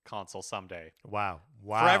Boy console someday. Wow.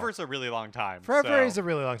 Forever's a really long time. Forever is a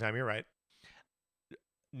really long time. You're right.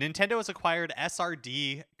 Nintendo has acquired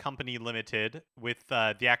SRD Company Limited, with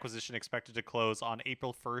the acquisition expected to close on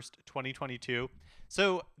April 1st, 2022.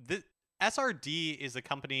 So the SRD is a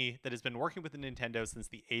company that has been working with Nintendo since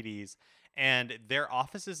the 80s, and their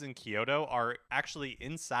offices in Kyoto are actually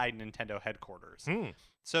inside Nintendo headquarters.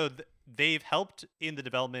 So they've helped in the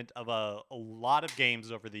development of a lot of games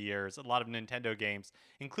over the years, a lot of Nintendo games,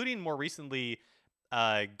 including more recently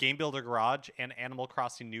Game Builder Garage and Animal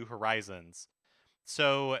Crossing New Horizons.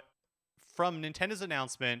 So from Nintendo's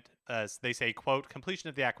announcement, they say, quote, completion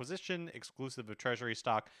of the acquisition, exclusive of treasury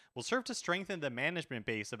stock, will serve to strengthen the management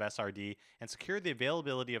base of SRD and secure the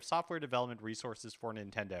availability of software development resources for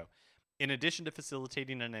Nintendo, in addition to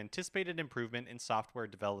facilitating an anticipated improvement in software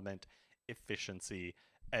development efficiency,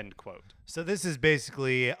 end quote. So this is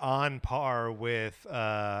basically on par with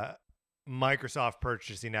Microsoft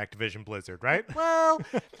purchasing Activision Blizzard, right? Well,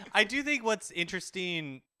 I do think what's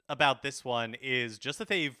interesting about this one is just that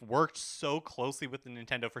they've worked so closely with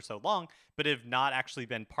Nintendo for so long, but have not actually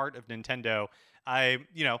been part of Nintendo.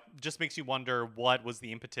 Just makes you wonder what was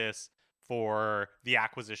the impetus for the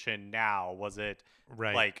acquisition now. Was it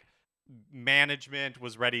Right. like management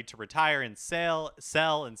was ready to retire and sell,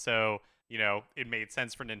 and so, it made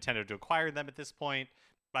sense for Nintendo to acquire them at this point?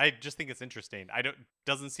 I just think it's interesting.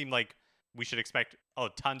 Doesn't seem like we should expect a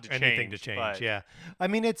ton to Anything change. to change, but yeah. I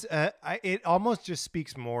mean, it almost just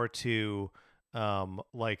speaks more to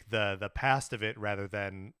like the past of it rather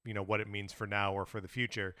than what it means for now or for the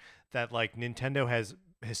future. That like Nintendo has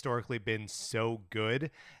historically been so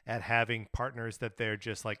good at having partners that they're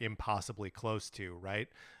just like impossibly close to, right?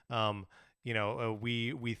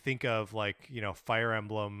 We think of like Fire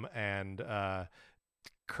Emblem and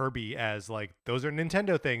Kirby as like those are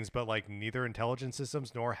Nintendo things, but like neither Intelligent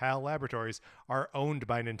Systems nor HAL Laboratories are owned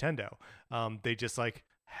by Nintendo. They just like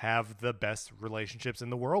have the best relationships in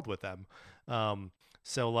the world with them.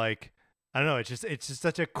 So like I don't know, it's just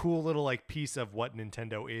such a cool little like piece of what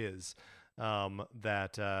Nintendo is,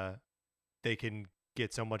 that they can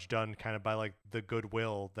get so much done kind of by like the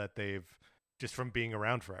goodwill that they've just from being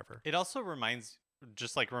around forever. it also reminds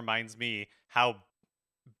me how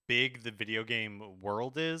big the video game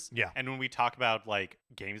world is. Yeah. And when we talk about like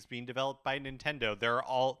games being developed by Nintendo,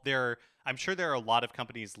 I'm sure there are a lot of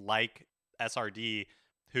companies like SRD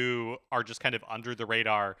who are just kind of under the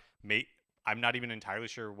radar. I'm not even entirely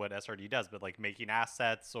sure what SRD does, but like making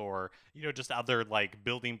assets or just other like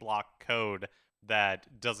building block code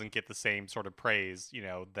that doesn't get the same sort of praise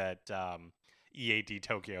that EAD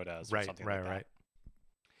Tokyo does, or something like that. Right.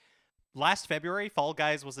 Last February, Fall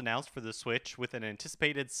Guys was announced for the Switch with an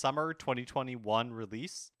anticipated summer 2021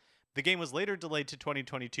 release. The game was later delayed to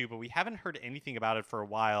 2022, but we haven't heard anything about it for a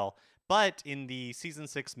while. But in the Season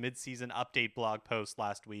 6 mid-season update blog post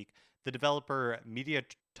last week, the developer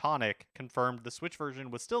Mediatonic confirmed the Switch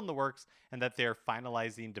version was still in the works and that they're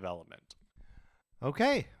finalizing development.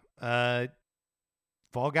 Okay.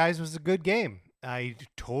 Fall Guys was a good game. I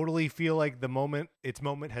totally feel like its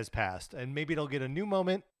moment has passed, and maybe it'll get a new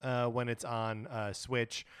moment when it's on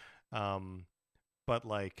Switch. But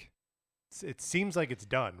like, it seems like it's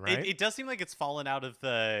done, right? It does seem like it's fallen out of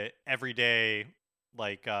the everyday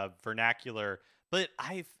like vernacular, but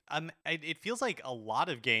it feels like a lot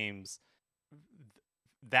of games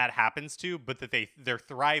that happens to, but that they're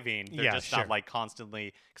thriving. They're just not like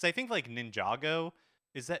constantly, because I think like Ninjago.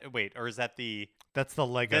 Is that the That's the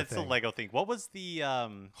Lego That's thing. the Lego thing. What was the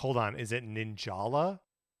Hold on, is it Ninjala?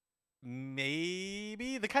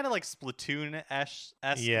 Maybe the kind of like Splatoon-esque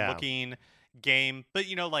looking game, but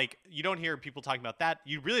like you don't hear people talking about that.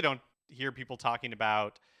 You really don't hear people talking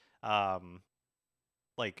about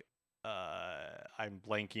like I'm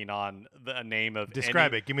blanking on the name of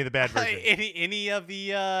Describe it. Give me the bad version. Any of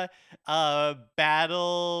the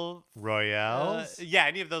battle royales.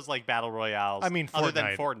 Any of those like battle royales. I mean, Fortnite, other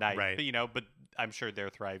than Fortnite, right? But I'm sure they're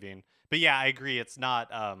thriving. But yeah, I agree. It's not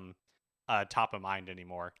top of mind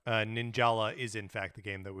anymore. Ninjala is in fact the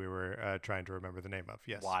game that we were trying to remember the name of.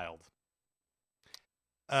 Yes. Wild.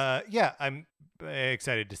 Yeah, I'm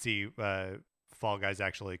excited to see Fall Guys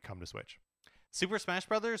actually come to Switch. Super Smash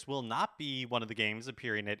Bros. Will not be one of the games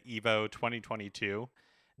appearing at EVO 2022.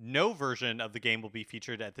 No version of the game will be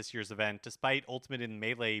featured at this year's event, despite Ultimate and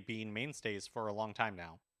Melee being mainstays for a long time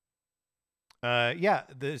now. Yeah,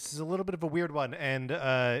 this is a little bit of a weird one, and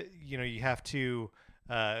you have to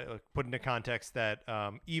put into context that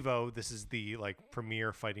EVO, this is the like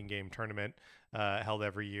premier fighting game tournament held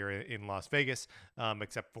every year in Las Vegas,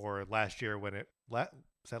 except for last year when was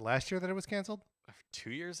that last year that it was canceled? 2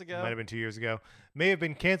 years ago? Might have been 2 years ago. May have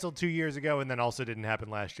been canceled 2 years ago and then also didn't happen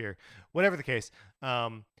last year. Whatever the case,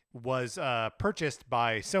 was purchased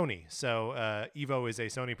by Sony. So EVO is a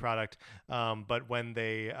Sony product, but when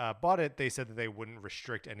they bought it, they said that they wouldn't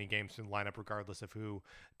restrict any games from the lineup regardless of who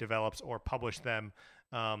develops or publish them.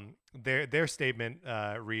 Their statement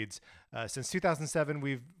reads, since 2007,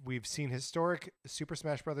 we've seen historic Super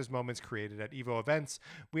Smash Bros. Moments created at EVO events.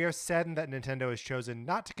 We are saddened that Nintendo has chosen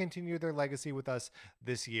not to continue their legacy with us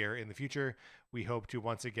this year. In the future, we hope to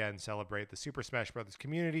once again celebrate the Super Smash Bros.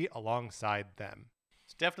 Community alongside them.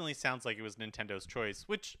 It definitely sounds like it was Nintendo's choice,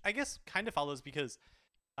 which I guess kind of follows because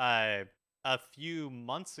a few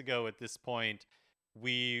months ago at this point,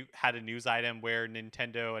 we had a news item where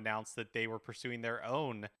Nintendo announced that they were pursuing their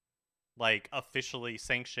own like officially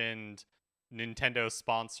sanctioned Nintendo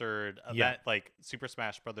sponsored event, like Super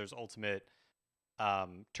Smash Bros. Ultimate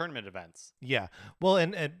tournament events. Yeah. Well,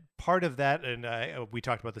 and part of that, and we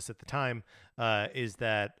talked about this at the time, is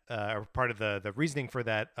that part of the reasoning for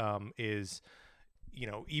that is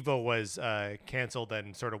Evo was canceled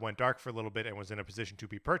and sort of went dark for a little bit and was in a position to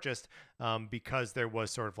be purchased because there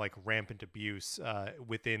was sort of like rampant abuse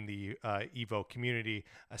within the Evo community,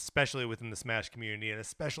 especially within the Smash community, and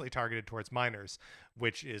especially targeted towards minors,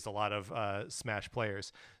 which is a lot of Smash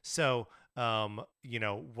players. So,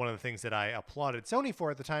 one of the things that I applauded Sony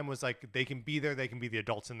for at the time was like they can be there, they can be the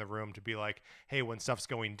adults in the room to be like, hey, when stuff's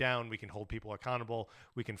going down, we can hold people accountable,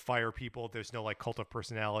 we can fire people. There's no like cult of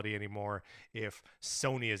personality anymore if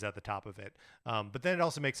Sony is at the top of it. But then it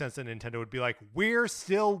also makes sense that Nintendo would be like, we're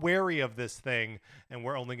still wary of this thing, and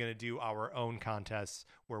we're only going to do our own contests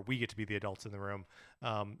where we get to be the adults in the room.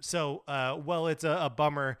 Well, it's a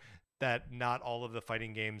bummer that not all of the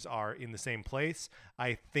fighting games are in the same place.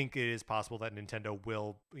 I think it is possible that Nintendo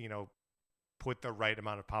will, put the right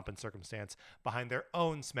amount of pomp and circumstance behind their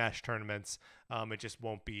own Smash tournaments. It just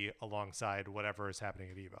won't be alongside whatever is happening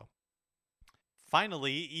at EVO.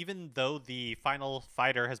 Finally, even though the final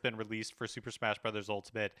fighter has been released for Super Smash Bros.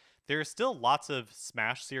 Ultimate, there are still lots of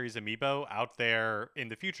Smash Series amiibo out there in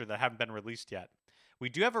the future that haven't been released yet. We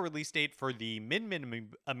do have a release date for the Min Min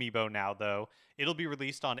amiibo now, though. It'll be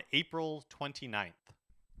released on April 29th.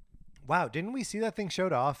 Wow, didn't we see that thing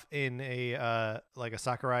showed off in a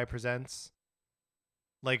Sakurai Presents,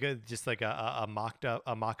 just like a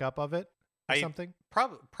mock-up of it or something?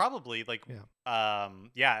 Probably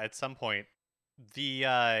at some point.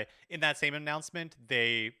 The in that same announcement,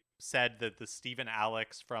 they said that the Steve and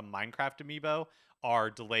Alex from Minecraft amiibo are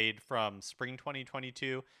delayed from spring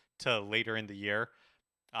 2022 to later in the year.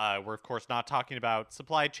 We're, of course, not talking about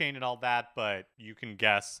supply chain and all that, but you can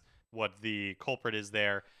guess what the culprit is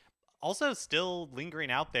there. Also, still lingering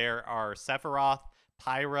out there are Sephiroth,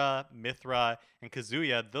 Pyra, Mythra, and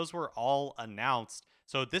Kazuya. Those were all announced.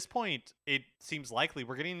 So at this point, it seems likely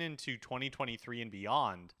we're getting into 2023 and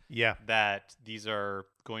beyond. Yeah. That these are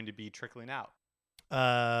going to be trickling out.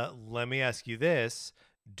 Let me ask you this.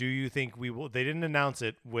 Do you think we will? They didn't announce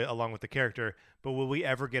it along with the character, but will we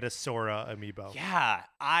ever get a Sora amiibo? Yeah,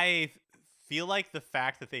 I feel like the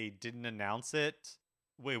fact that they didn't announce it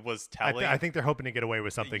was telling. I think they're hoping to get away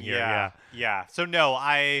with something here. Yeah. So no,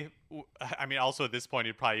 I mean, also at this point,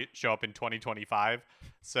 it'd probably show up in 2025.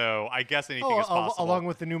 So I guess anything is possible. Along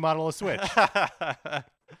with the new model of Switch.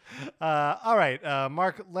 All right,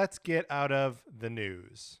 Mark, let's get out of the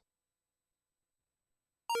news.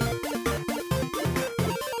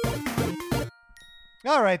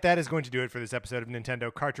 All right, that is going to do it for this episode of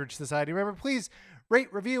Nintendo Cartridge Society. Remember, please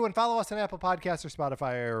rate, review, and follow us on Apple Podcasts or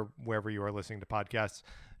Spotify or wherever you are listening to podcasts.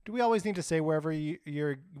 Do we always need to say wherever you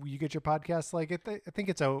get your podcasts? Like, I think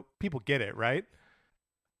it's people get it, right?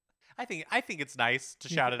 I think it's nice to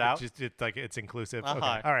shout it out. It's inclusive. Uh-huh.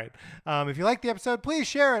 Okay. All right. If you like the episode, please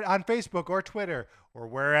share it on Facebook or Twitter or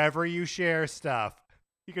wherever you share stuff.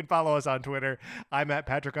 You can follow us on Twitter. I'm at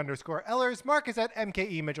Patrick_Ellers. Mark is at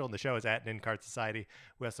MKE Mitchell, and the show is at NinCart Society.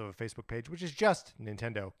 We also have a Facebook page, which is just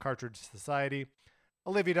Nintendo Cartridge Society.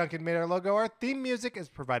 Olivia Duncan made our logo. Our theme music is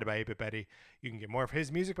provided by 8-Bit Betty. You can get more of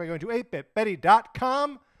his music by going to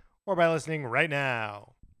 8bitbetty.com or by listening right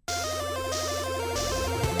now.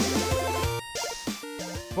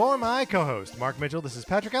 For my co-host, Mark Mitchell, this is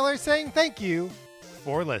Patrick Ellers saying thank you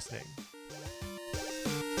for listening.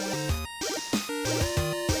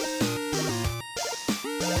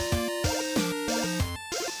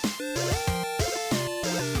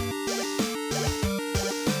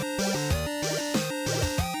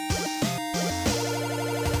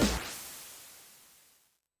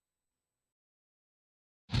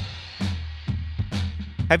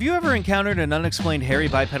 Have you ever encountered an unexplained hairy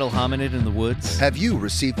bipedal hominid in the woods? Have you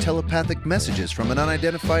received telepathic messages from an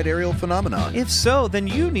unidentified aerial phenomenon? If so, then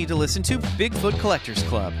you need to listen to Bigfoot Collectors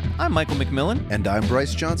Club. I'm Michael McMillan. And I'm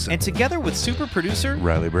Bryce Johnson. And together with super producer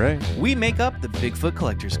Riley Bray, we make up the Bigfoot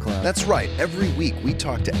Collectors Club. That's right. Every week we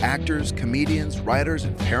talk to actors, comedians, writers,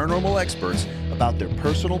 and paranormal experts about their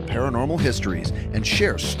personal paranormal histories and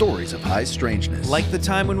share stories of high strangeness. Like the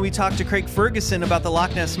time when we talked to Craig Ferguson about the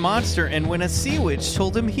Loch Ness Monster and when a sea witch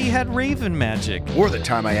told him he had raven magic. Or the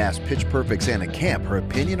time I asked Pitch Perfect's Anna Camp her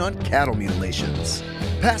opinion on cattle mutilations.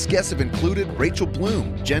 Past guests have included Rachel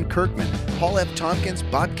Bloom, Jen Kirkman, Paul F. Tompkins,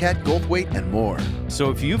 Bobcat Goldthwait, and more.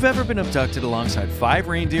 So if you've ever been abducted alongside 5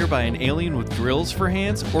 reindeer by an alien with drills for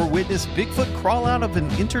hands or witnessed Bigfoot crawl out of an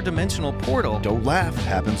interdimensional portal, don't laugh,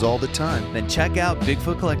 happens all the time. Then check out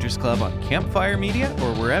Bigfoot Collectors Club on Campfire Media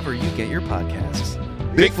or wherever you get your podcasts.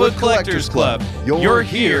 Bigfoot Collectors Club. You're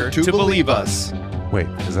here to believe us. Wait,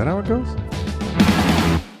 is that how it goes?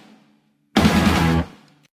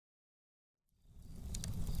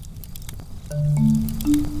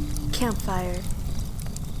 Campfire.